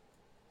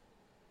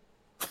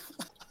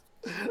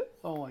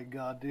 Oh my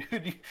god,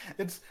 dude.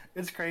 It's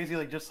crazy,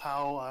 like, just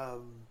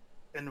how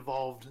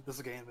involved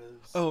this game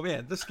is. Oh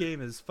man, this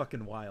game is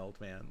fucking wild,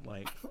 man.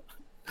 Like,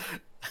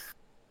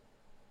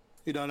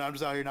 you know, and I'm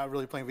just out here not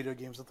really playing video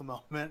games at the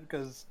moment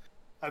because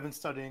I've been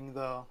studying,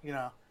 though. You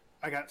know,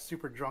 I got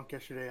super drunk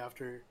yesterday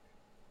after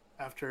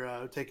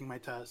taking my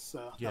test,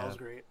 so yeah. that was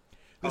great.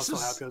 I was so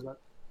happy with that.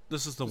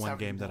 This is the one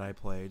game that I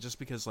play just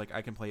because, like,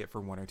 I can play it for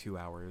 1 or 2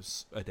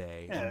 hours a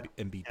day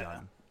and be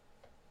done.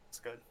 It's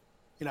good.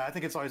 You know, I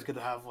think it's always good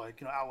to have, like,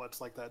 you know, outlets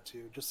like that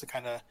too, just to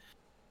kind of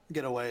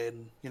get away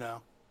and, you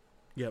know,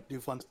 do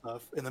fun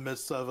stuff in the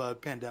midst of a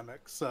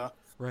pandemic. So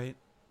right.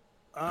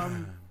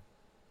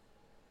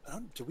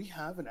 Do we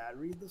have an ad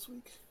read this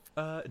week?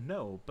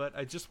 No, but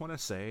I just want to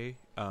say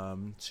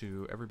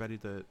to everybody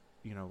that,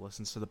 you know,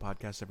 listens to the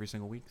podcast every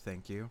single week,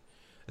 thank you,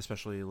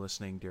 especially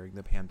listening during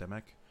the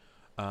pandemic.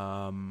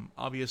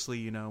 Obviously,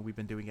 you know, we've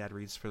been doing ad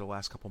reads for the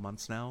last couple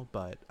months now,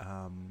 but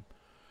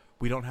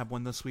we don't have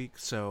one this week,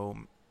 so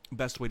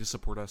best way to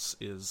support us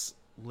is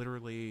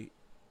literally,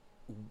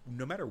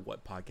 no matter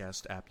what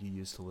podcast app you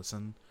use to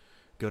listen,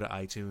 go to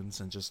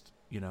iTunes and just,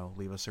 you know,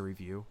 leave us a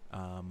review.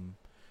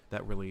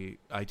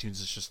 iTunes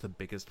is just the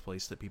biggest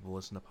place that people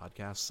listen to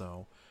podcasts,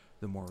 so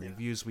the more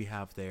reviews we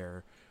have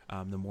there,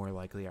 the more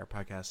likely our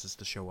podcast is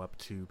to show up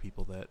to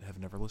people that have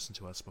never listened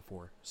to us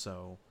before.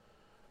 So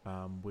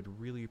would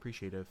really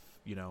appreciate if,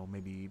 you know,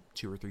 maybe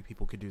 2 or 3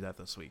 people could do that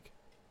this week.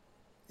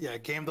 Yeah,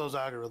 game those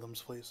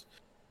algorithms, please.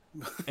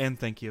 And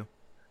thank you.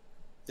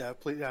 Yeah,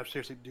 please. Yeah,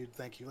 seriously, dude,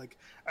 thank you. Like,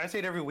 I say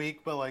it every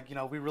week, but, like, you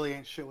know, we really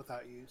ain't shit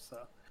without you, so.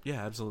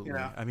 Yeah, absolutely. You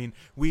know? I mean,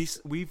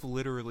 we've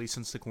literally,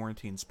 since the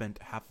quarantine,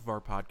 spent half of our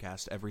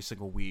podcast every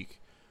single week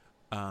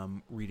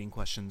reading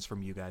questions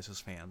from you guys as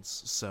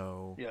fans.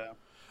 So yeah.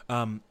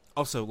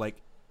 Also,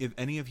 like, if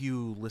any of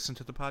you listen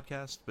to the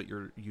podcast but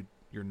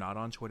you're not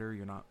on Twitter,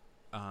 you're not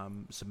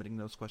submitting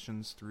those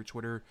questions through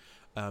Twitter,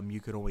 you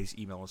could always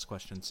email us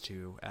questions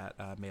too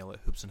at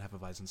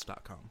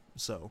mail@hoopsandhefeweizens.com.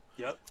 So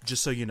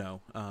just so you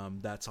know,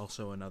 that's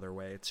also another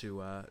way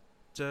to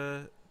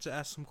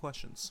ask some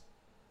questions.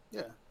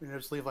 Yeah, you know,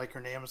 just leave, like,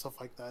 your name and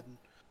stuff like that, and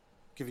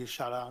give you a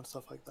shout out and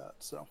stuff like that.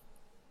 So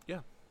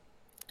yeah.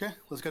 Okay,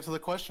 let's get to the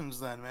questions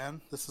then,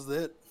 man. This is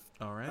it.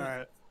 All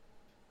right.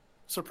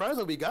 Surprised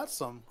that we got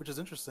some, which is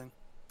interesting.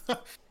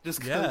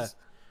 Just because,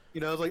 you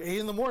know, it's like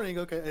 8 a.m.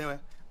 Okay, anyway.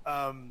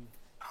 Oh,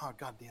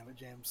 god damn it,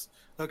 James.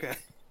 Okay.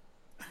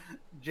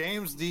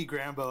 James D.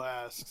 Grambo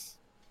asks,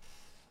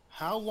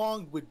 how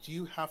long would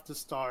you have to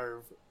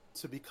starve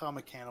to become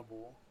a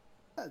cannibal?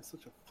 That's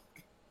such a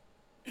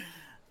fucking...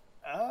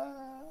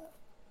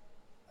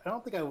 I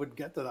don't think I would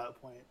get to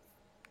that point.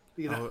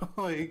 You know,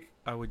 like...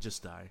 I would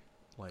just die.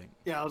 Like,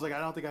 Yeah, I was like, I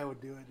don't think I would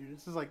do it, dude.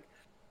 This is like,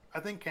 I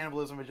think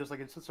cannibalism is just like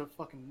it's such a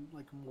fucking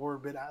like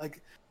morbid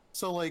like.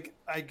 So like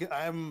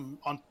I'm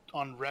on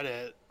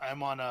Reddit.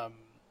 I'm on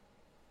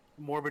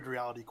morbid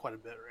reality quite a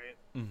bit,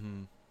 right?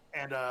 mm-hmm.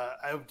 And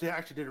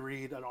actually did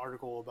read an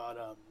article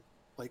about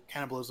like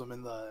cannibalism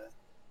in the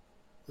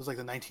it was like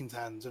the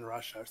 1910s in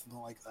Russia or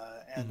something like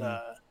that, and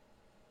Mm-hmm.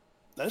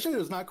 that shit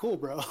was not cool,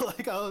 bro.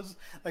 I was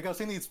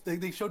seeing these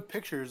they showed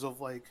pictures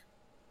of like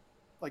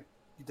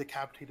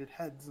decapitated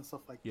heads and stuff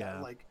like Yeah.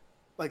 that,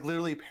 like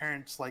literally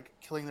parents like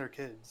killing their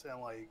kids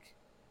and like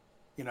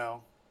you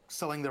know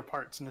selling their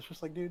parts, and it's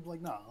just like, dude,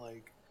 like no,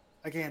 like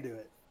I can't do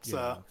it. So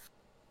Yeah.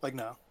 like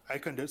no, I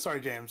couldn't do it.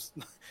 Sorry, James.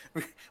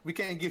 we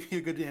can't give you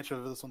a good answer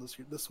for this one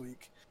this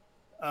week.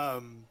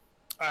 All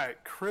right,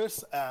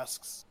 Chris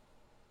asks.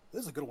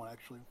 This is a good one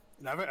actually,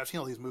 and I've seen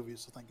all these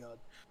movies, so thank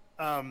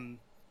God.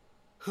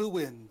 Who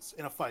wins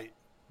in a fight?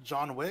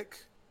 John Wick,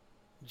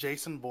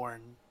 Jason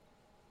Bourne,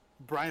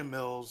 Brian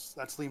Mills,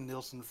 that's Liam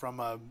Neeson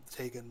from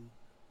Taken,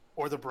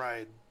 or the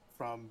Bride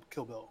from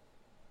Kill Bill?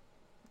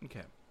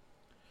 Okay.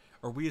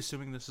 Are we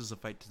assuming this is a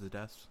fight to the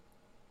death?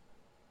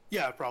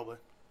 Yeah, probably.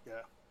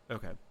 Yeah.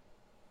 Okay.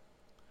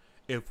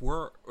 If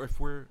we're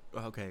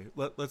okay,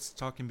 let's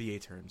talk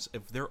NBA terms.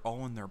 If they're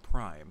all in their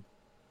prime,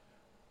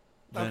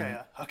 then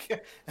Okay.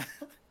 Okay.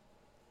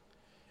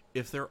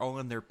 if they're all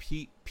in their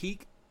peak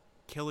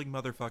killing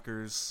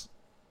motherfuckers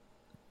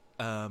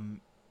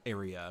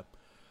area,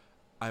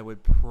 I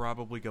would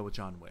probably go with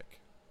John Wick.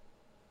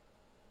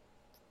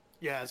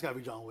 Yeah, it's gotta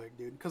be John Wick,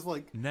 dude. Because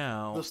like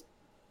Now,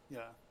 yeah.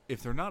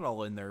 if they're not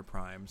all in their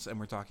primes and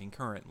we're talking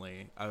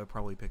currently, I would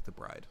probably pick the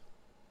Bride.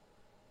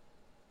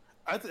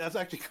 That's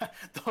actually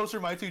those are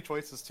my two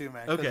choices too,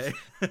 man. Okay.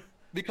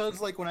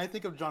 Because like when I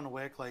think of John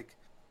Wick, like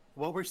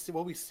what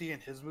we see in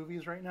his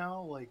movies right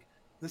now, like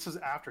this is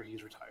after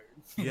he's retired.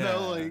 You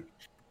know, like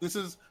this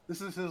is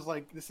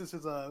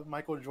his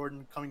Michael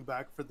Jordan coming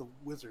back for the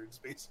Wizards,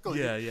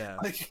 basically. Yeah.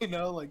 Like, you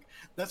know, like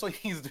that's what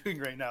he's doing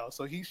right now.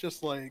 So he's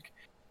just like,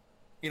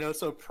 you know,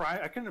 so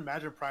I couldn't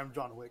imagine prime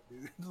John Wick,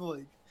 dude.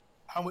 Like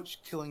how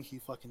much killing he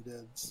fucking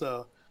did.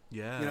 So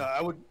Yeah. you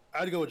know,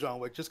 I'd go with John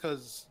Wick just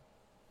because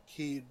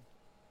he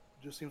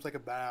just seems like a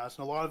badass,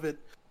 and a lot of it,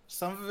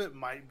 some of it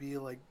might be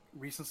like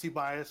recency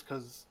bias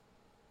because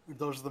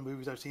those are the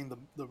movies I've seen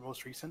the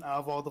most recent out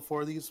of all the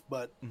four of these.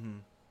 But Mm-hmm.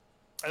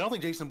 I don't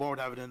think Jason Bourne would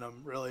have it in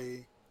him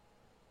really,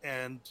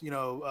 and you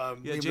know,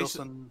 Yeah, Liam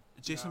Jason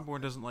Neeson,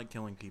 Bourne doesn't like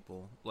killing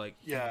people. Like,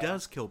 he Yeah.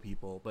 does kill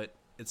people, but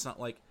it's not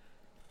like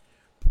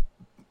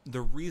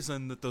the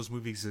reason that those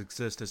movies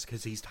exist is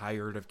because he's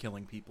tired of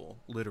killing people,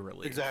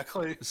 literally.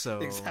 exactly,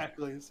 So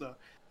exactly. So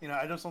you know,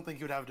 I just don't think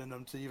he would have it in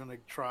him to even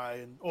like try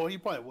and. Oh, he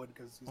probably would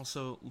because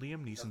also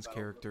Liam Neeson's battle.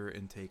 character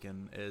in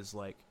Taken is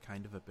like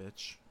kind of a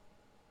bitch.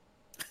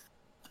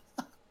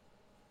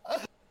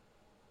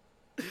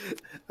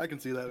 I can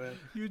see that, man.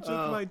 You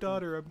took my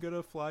daughter. I'm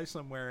gonna fly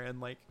somewhere and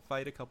like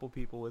fight a couple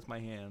people with my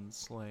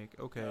hands. Like,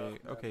 okay,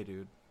 okay,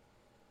 dude.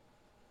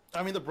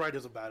 I mean, the Bride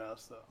is a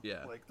badass, though.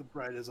 Yeah. Like the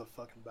Bride is a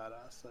fucking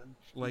badass, and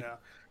Like,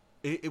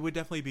 yeah. it would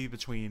definitely be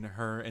between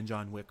her and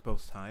John Wick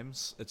both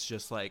times. It's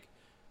just like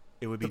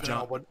it would be Depending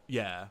on John. what-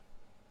 Yeah.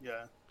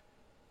 Yeah.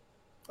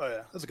 Oh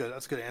yeah, that's good.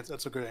 That's good answer.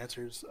 That's a good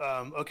answers.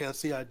 Okay, let's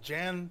see.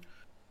 Jan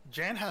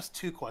has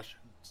two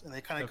questions, and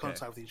they kind of Okay.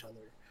 coincide with each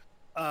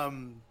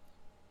other.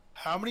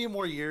 How many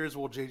more years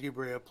will JJ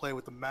Barea play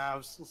with the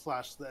Mavs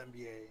 / the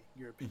NBA?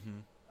 Your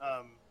opinion.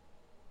 Mm-hmm.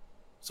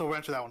 So we'll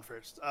answer that one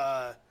first. 0.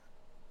 I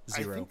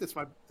think this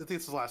is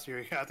his last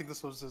year. Yeah, I think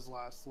this was his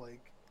last,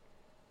 like,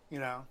 you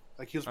know,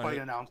 like he was probably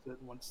announced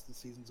it once the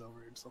season's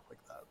over and stuff like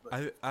that.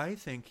 But I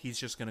think he's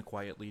just gonna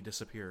quietly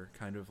disappear,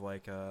 kind of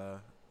like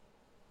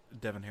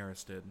Devin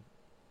Harris did.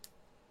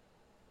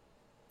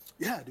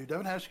 yeah, dude,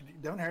 Devin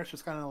Harris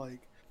just kind of like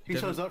he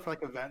shows up for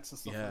like events and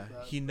stuff Yeah, like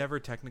that. he never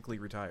technically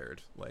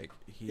retired. Like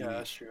Yeah,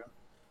 that's true.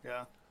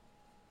 Yeah.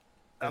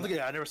 I don't think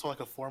I never saw like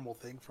a formal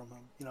thing from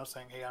him, you know,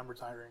 saying, "Hey, I'm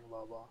retiring,"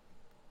 blah blah.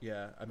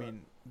 Yeah, I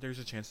mean, there's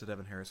a chance that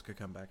Devin Harris could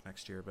come back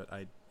next year, but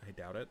I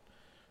doubt it.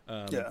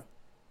 Yeah.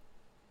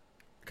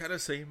 Kind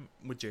of same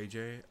with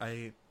JJ.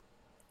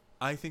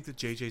 I think that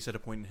JJ's at a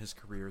point in his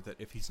career that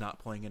if he's not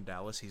playing in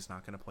Dallas, he's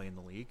not going to play in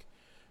the league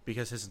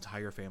because his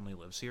entire family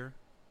lives here.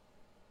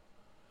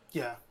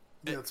 Yeah.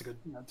 Yeah, that's good.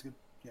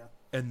 Yeah.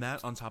 And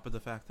that on top of the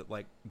fact that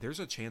like there's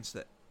a chance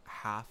that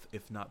half,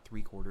 if not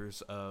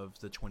 3/4 of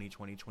the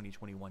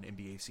 2020-2021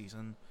 NBA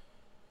season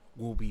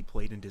will be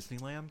played in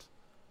Disneyland.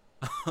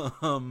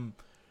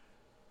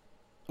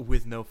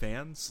 With no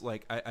fans.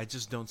 Like I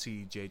just don't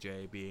see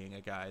JJ being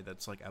a guy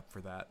that's like up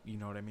for that. You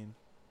know what I mean?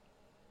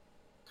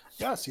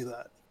 Yeah, I see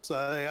that. So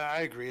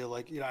I agree.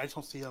 Like, you know, I just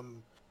don't see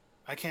him.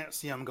 I can't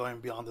see him going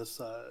beyond this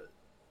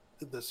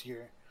this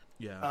year.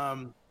 Yeah.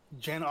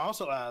 Jan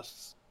also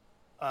asks,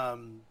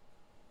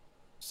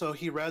 so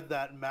he read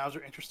that Mavs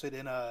are interested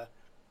in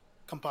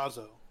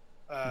Campazzo,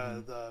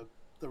 the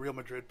Real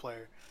Madrid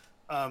player.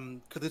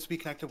 Could this be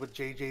connected with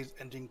JJ's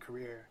ending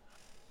career?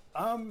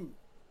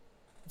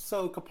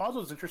 So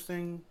Campazzo is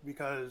interesting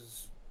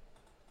because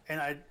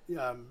and I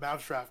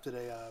Mavs Draft did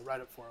a write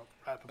up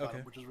about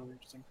him, which is really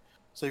interesting.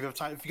 So if you have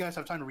time, if you guys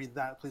have time to read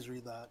that, please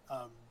read that.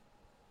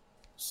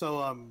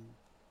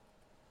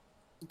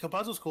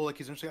 Campazzo's cool. Like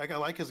he's interesting. Like I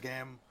like his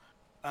game.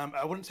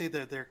 I wouldn't say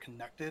that they're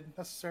connected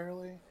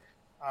necessarily,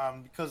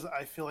 because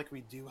I feel like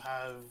we do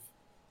have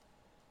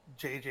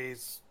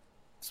JJ's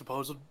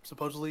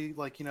supposedly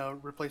like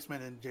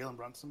replacement in Jalen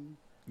Brunson.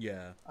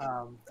 Yeah.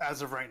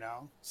 As of right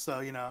now, so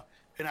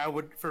and I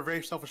would, for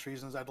very selfish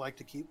reasons, I'd like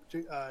to keep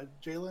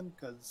Jalen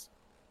because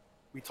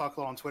we talk a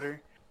lot on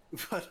Twitter,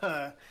 but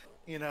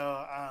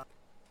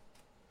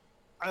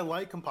I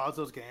like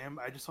Campazzo's game.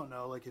 I just don't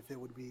know like if it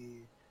would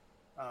be.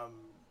 I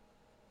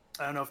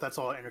don't know if that's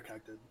all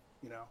interconnected.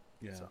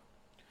 Yeah. So.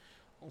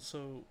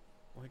 Also,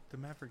 like the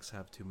Mavericks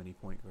have too many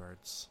point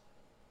guards.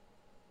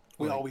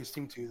 We always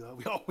seem to, though.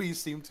 We always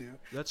seem to.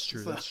 That's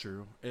true. So. That's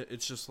true.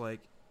 It's just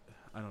like,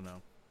 I don't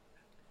know.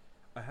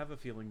 I have a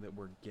feeling that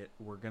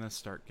we're gonna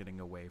start getting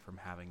away from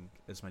having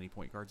as many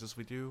point guards as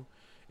we do,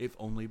 if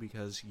only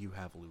because you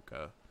have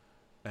Luka,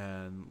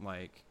 and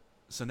like,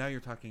 so now you're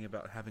talking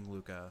about having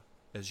Luka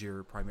as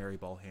your primary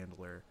ball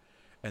handler,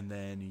 and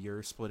then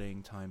you're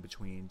splitting time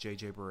between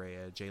JJ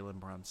Barea, Jalen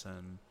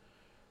Brunson,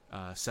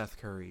 Seth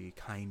Curry,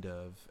 kind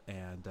of,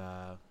 and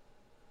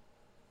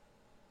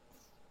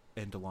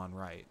DeLon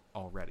Wright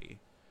already,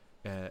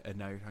 and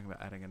now you're talking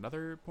about adding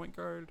another point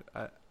guard.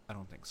 I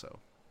don't think so.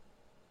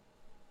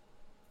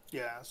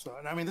 Yeah, so,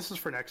 and I mean, this is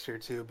for next year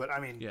too, but I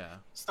mean, yeah.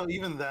 So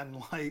even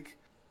then, like,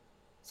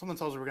 something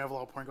tells me we're gonna have a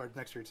lot of point guards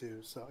next year too.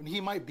 So, and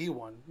he might be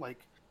one.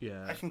 Like,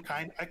 yeah, I can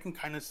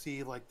kind of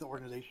see like the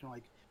organization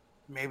like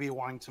maybe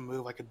wanting to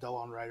move like a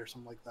DeLon Wright or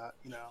something like that,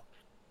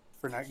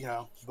 for next,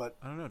 But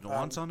I don't know.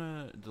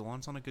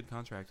 DeLon's on a good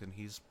contract, and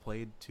he's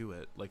played to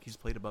it. Like he's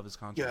played above his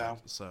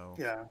contract. Yeah. So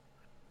yeah,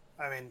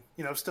 I mean,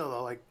 still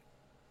though, like,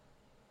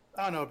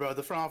 I don't know, bro.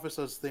 The front office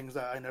does things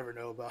that I never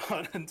know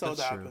about until it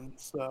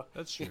happens. So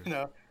that's true.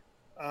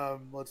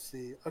 Let's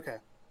see. Okay.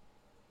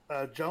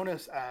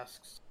 Jonas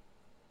asks,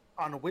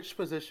 on which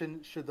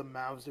position should the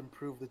Mavs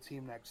improve the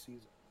team next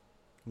season?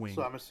 Wing.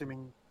 So I'm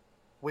assuming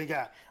wing.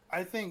 Yeah,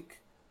 I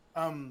think.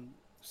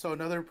 So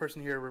another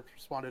person here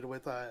responded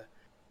with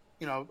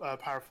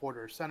power forward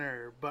or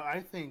center, but I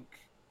think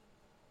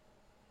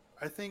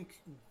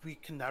we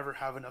can never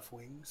have enough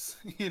wings.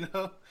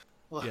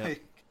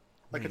 Like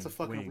it's a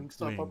fucking wing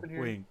stop up in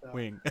here.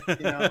 Wing.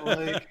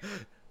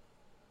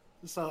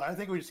 So I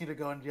think we just need to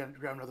go and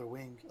grab another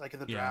wing, like in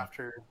the draft.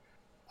 Or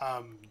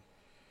I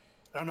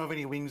don't know of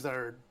any wings that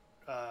are.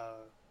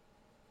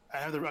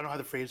 I don't have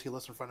the phrase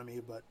list in front of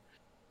me, but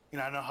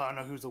I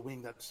know who's the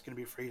wing that's going to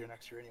be a free agent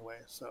next year anyway.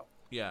 So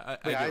yeah,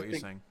 I get what you're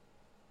saying.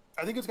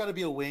 I think it's got to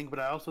be a wing, but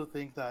I also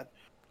think that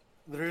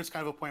there is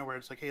kind of a point where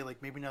it's like, hey,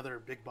 like maybe another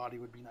big body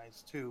would be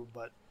nice too.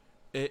 But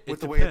it the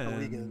depends. way the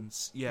league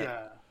is,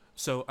 yeah.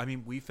 So I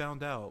mean, we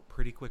found out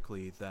pretty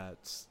quickly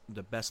that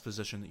the best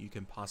position that you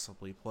can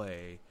possibly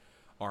play,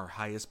 our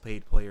highest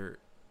paid player,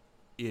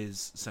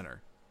 is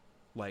center.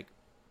 Like,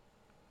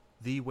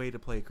 the way to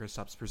play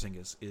Kristaps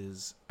Porzingis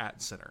is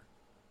at center.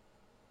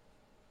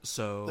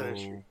 So that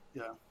is true.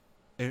 Yeah.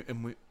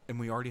 And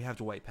we already have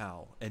Dwight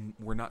Powell, and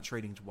we're not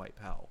trading Dwight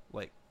Powell.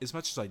 Like, as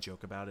much as I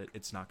joke about it,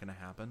 it's not going to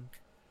happen.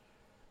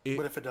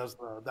 But if it does,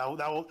 though,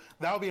 that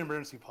will be an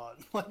emergency pod.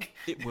 Like,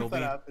 it will if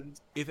that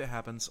happens. If it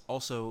happens,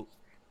 also,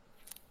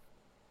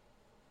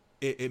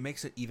 it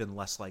makes it even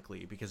less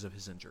likely because of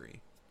his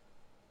injury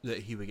that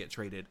he would get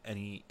traded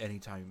any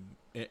time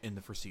in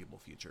the foreseeable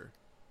future.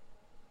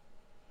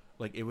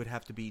 Like, it would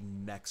have to be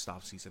next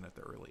offseason at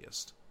the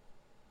earliest.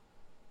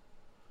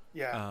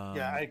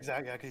 Yeah,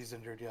 exactly. Yeah, because he's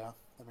injured. Yeah,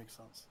 that makes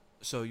sense.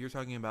 So you're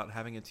talking about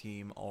having a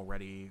team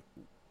already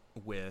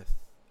with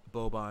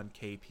Boban,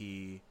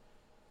 KP,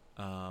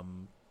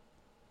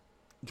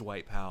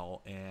 Dwight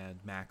Powell, and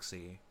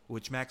Maxey,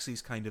 which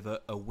Maxey's kind of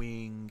a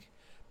wing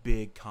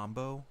big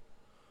combo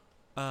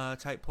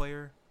type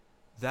player.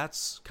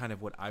 That's kind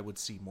of what I would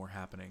see more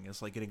happening,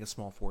 is like getting a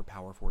small forward,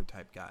 power forward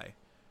type guy.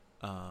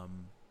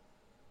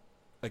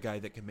 A guy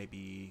that can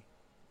maybe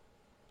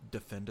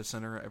defend a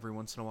center every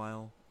once in a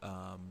while,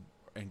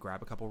 and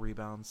grab a couple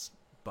rebounds,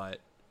 but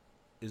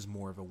is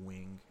more of a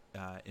wing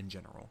in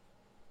general.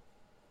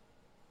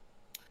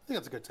 I think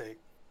that's a good take.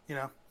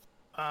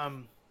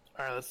 All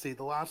right, let's see.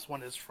 The last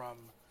one is from.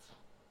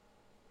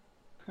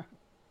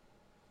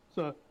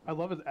 So I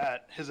love his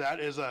at. His at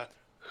is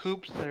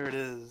hoops. There it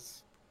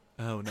is.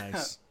 Oh,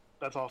 nice.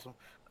 That's awesome.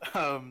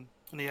 And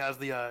he has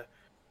the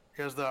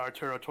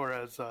Arturo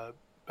Torres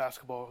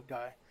basketball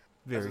guy.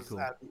 Very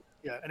cool.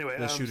 Yeah. Anyway,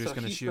 the shooter's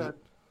gonna shoot.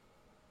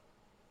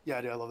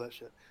 Yeah, dude, I love that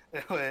shit.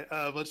 Anyway,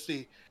 let's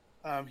see.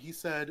 He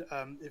said,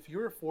 if you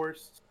were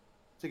forced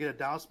to get a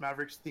Dallas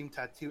Mavericks themed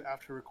tattoo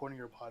after recording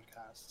your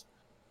podcast,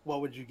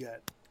 what would you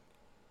get?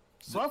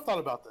 So I've thought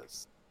about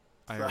this.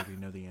 I already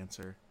know the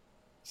answer.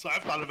 So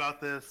I've thought about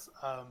this.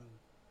 I've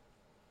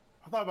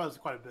thought about this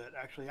quite a bit,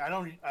 actually.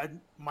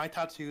 My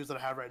tattoos that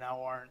I have right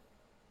now aren't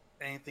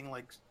anything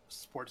like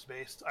sports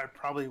based. I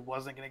probably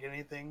wasn't gonna get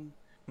anything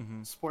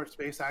sports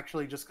based,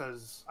 actually, just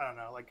because I don't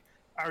know. Like,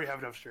 I already have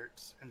enough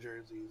shirts and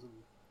jerseys, and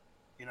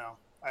You know,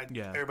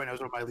 Yeah. everybody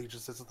knows what my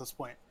allegiance is at this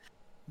point.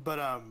 But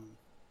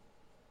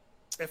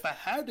if I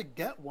had to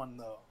get one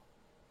though,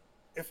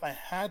 I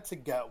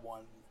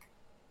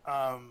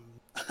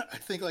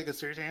think like a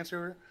serious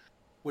answer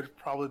would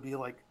probably be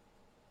like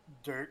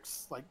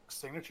Dirk's like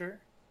signature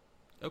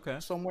Okay.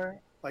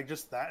 somewhere, like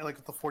just that,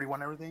 like the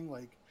 41 and everything.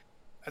 Like,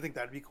 I think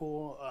that'd be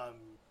cool.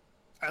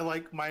 I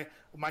like my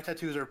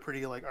tattoos are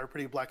pretty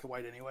black and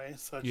white anyway.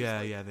 So it's Yeah,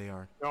 just, like, yeah, they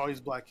are. they're always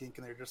black ink,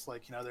 and they're just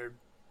like, they're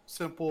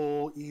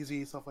simple,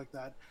 easy stuff like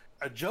that.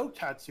 A joke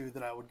tattoo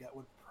that I would get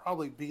would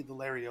probably be the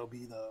Larry OB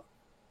though.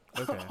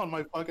 Okay. on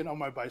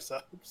my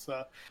biceps.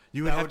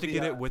 You would that have would to be,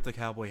 get it with the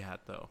cowboy hat,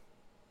 though.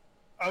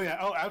 Oh yeah,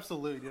 oh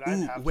absolutely, dude. I'd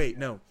Ooh, have to, wait, yeah.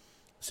 no.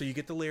 So you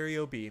get the Larry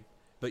OB,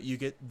 but you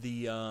get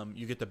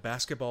the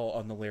basketball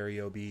on the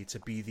Larry OB to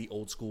be the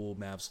old school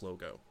Mavs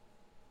logo.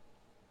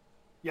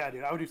 Yeah,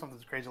 dude, I would do something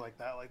crazy like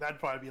that. Like that'd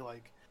probably be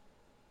like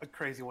a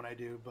crazy one I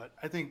do. But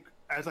I think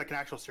as like an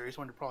actual serious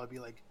one, it'd probably be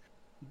like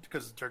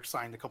because Dirk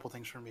signed a couple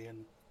things for me,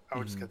 and I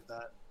would just get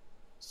that.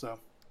 So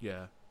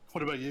Yeah.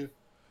 what about you?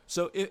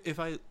 So if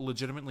I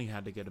legitimately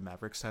had to get a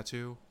Mavericks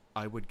tattoo,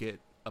 I would get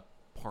a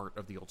part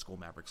of the old school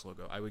Mavericks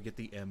logo. I would get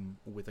the M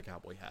with a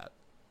cowboy hat,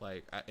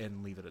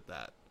 and leave it at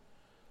that.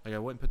 Like I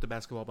wouldn't put the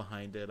basketball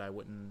behind it. I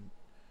wouldn't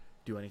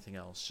do anything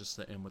else. Just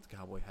the M with the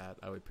cowboy hat.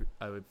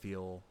 I would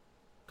feel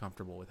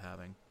comfortable with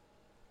having.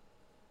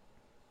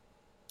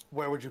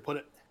 Where would you put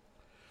it?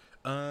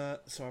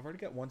 So I've already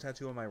got one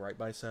tattoo on my right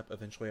bicep.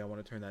 Eventually, I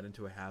want to turn that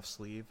into a half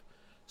sleeve.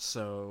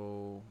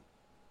 So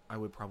I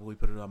would probably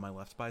put it on my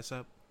left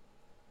bicep.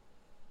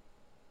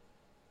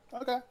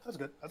 Okay, that's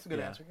good. That's a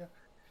good answer.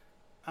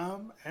 Yeah.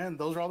 And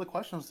those are all the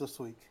questions this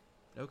week.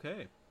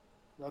 Okay.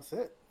 That's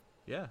it.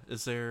 Yeah.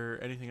 Is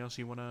there anything else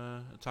you want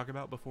to talk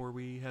about before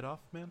we head off,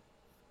 man?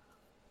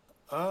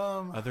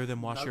 Other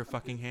than wash your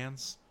fucking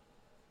hands?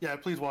 Yeah,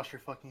 please wash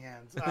your fucking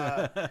hands.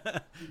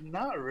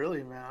 Not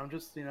really, man. I'm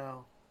just,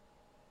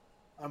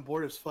 I'm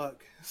bored as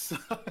fuck. So,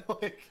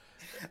 like,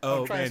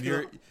 oh man,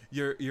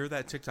 you're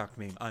that TikTok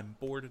meme. I'm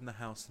bored in the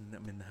house and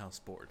I'm in the house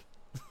bored.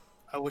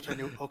 I wish I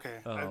knew. Okay.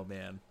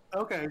 Man.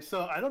 Okay,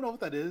 so I don't know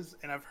what that is,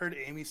 and I've heard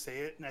Amy say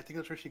it, and I think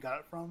that's where she got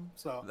it from.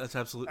 So that's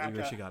absolutely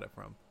where she got it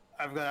from.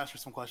 I've got to ask her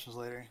some questions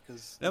later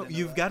because no,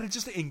 you've got to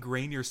just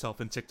ingrain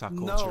yourself in TikTok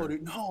culture. No,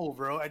 dude, no,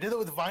 bro. I did that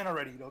with Vine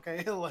already.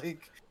 Okay,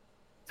 like.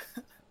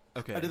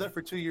 Okay. I did that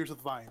for 2 years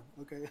with Vine.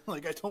 Okay,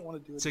 like I don't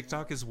want to do it.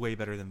 TikTok anymore. is way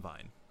better than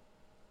Vine.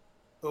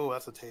 Oh,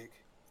 that's a take.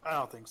 I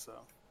don't think so.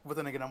 But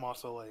then again, I'm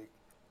also like,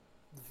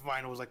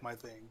 Vine was like my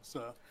thing.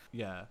 So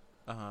yeah,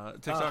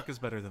 TikTok is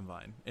better than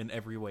Vine in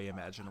every way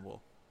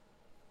imaginable.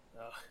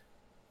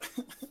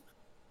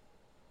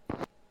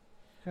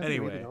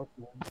 Anyway,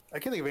 I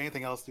can't think of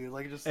anything else, dude.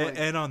 Like just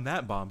and on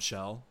that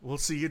bombshell, we'll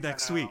see you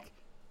next week.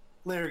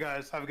 Later,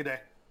 guys. Have a good day.